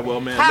new. Yeah,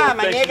 well, man. Hi,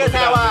 my niggas.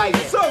 How are you?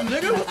 What's up,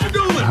 nigga? What you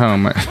doing? Oh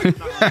my!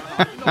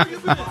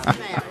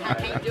 I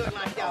can't do it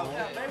like y'all.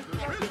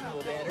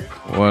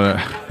 What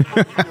a.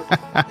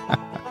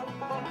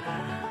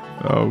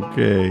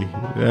 Okay,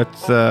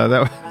 that's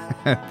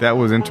that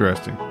was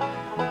interesting.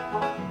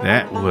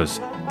 That was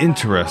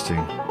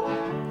interesting.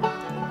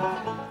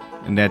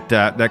 And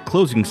that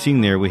closing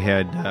scene there, we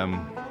had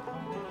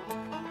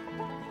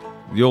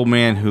the old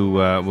man who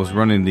was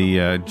running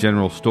the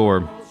general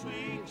store,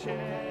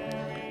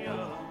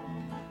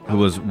 who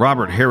was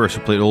Robert Harris,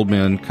 who played Old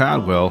Man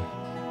Codwell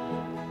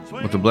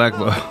with the black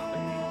bow.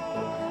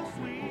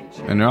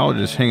 And they're all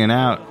just hanging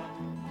out.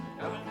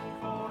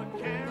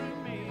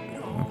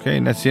 Okay,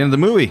 and that's the end of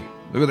the movie.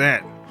 Look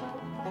at that.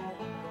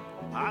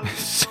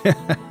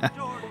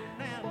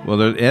 Well,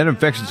 that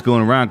infection's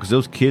going around because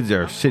those kids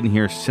are sitting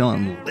here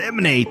selling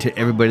lemonade to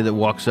everybody that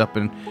walks up.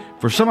 And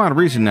for some odd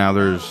reason now,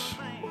 there's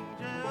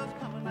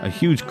a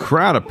huge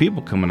crowd of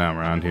people coming out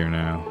around here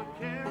now.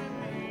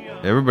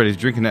 Everybody's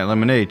drinking that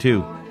lemonade,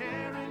 too.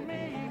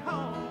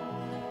 All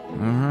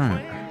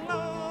right.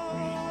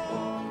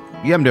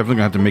 Yeah, I'm definitely going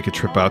to have to make a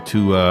trip out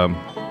to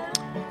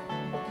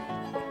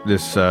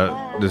this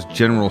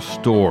general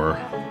store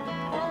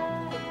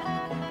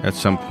at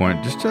some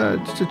point just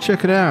to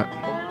check it out.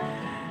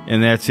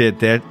 And that's it.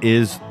 That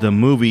is the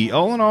movie.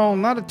 All in all,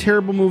 not a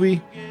terrible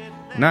movie.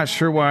 Not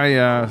sure why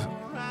I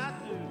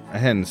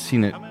hadn't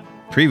seen it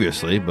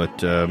previously,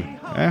 but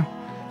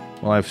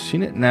well, I've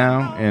seen it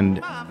now.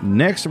 And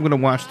next, I'm going to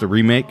watch the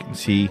remake and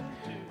see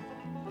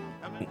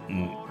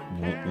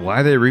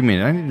why they remade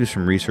it. I need to do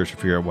some research to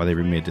figure out why they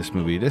remade this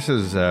movie. This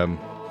is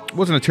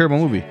wasn't a terrible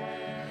movie,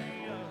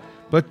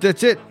 but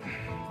that's it.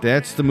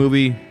 That's the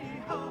movie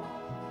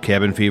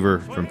Cabin Fever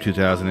from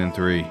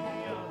 2003.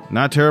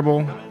 Not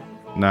terrible.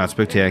 Not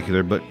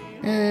spectacular, but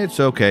it's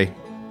okay.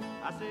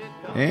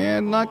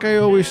 And like I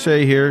always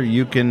say here,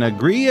 you can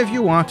agree if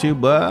you want to,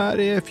 but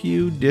if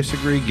you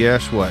disagree,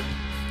 guess what?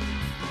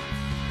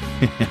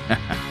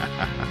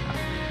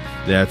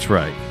 That's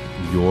right.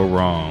 You're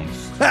wrong.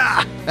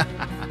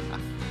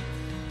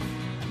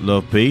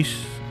 Love,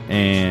 peace,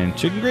 and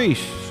chicken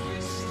grease.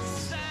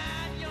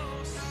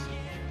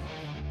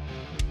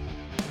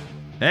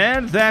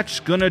 And that's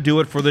going to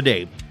do it for the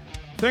day.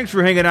 Thanks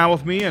for hanging out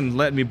with me and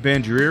letting me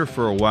bend your ear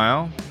for a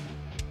while.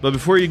 But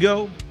before you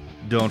go,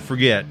 don't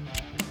forget,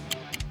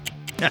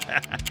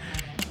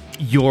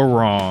 you're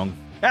wrong.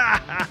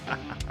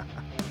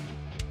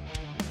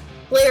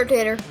 Later,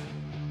 Tater.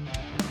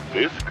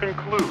 This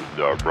concludes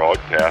our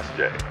broadcast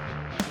day.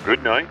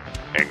 Good night,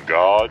 and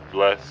God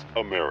bless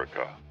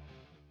America.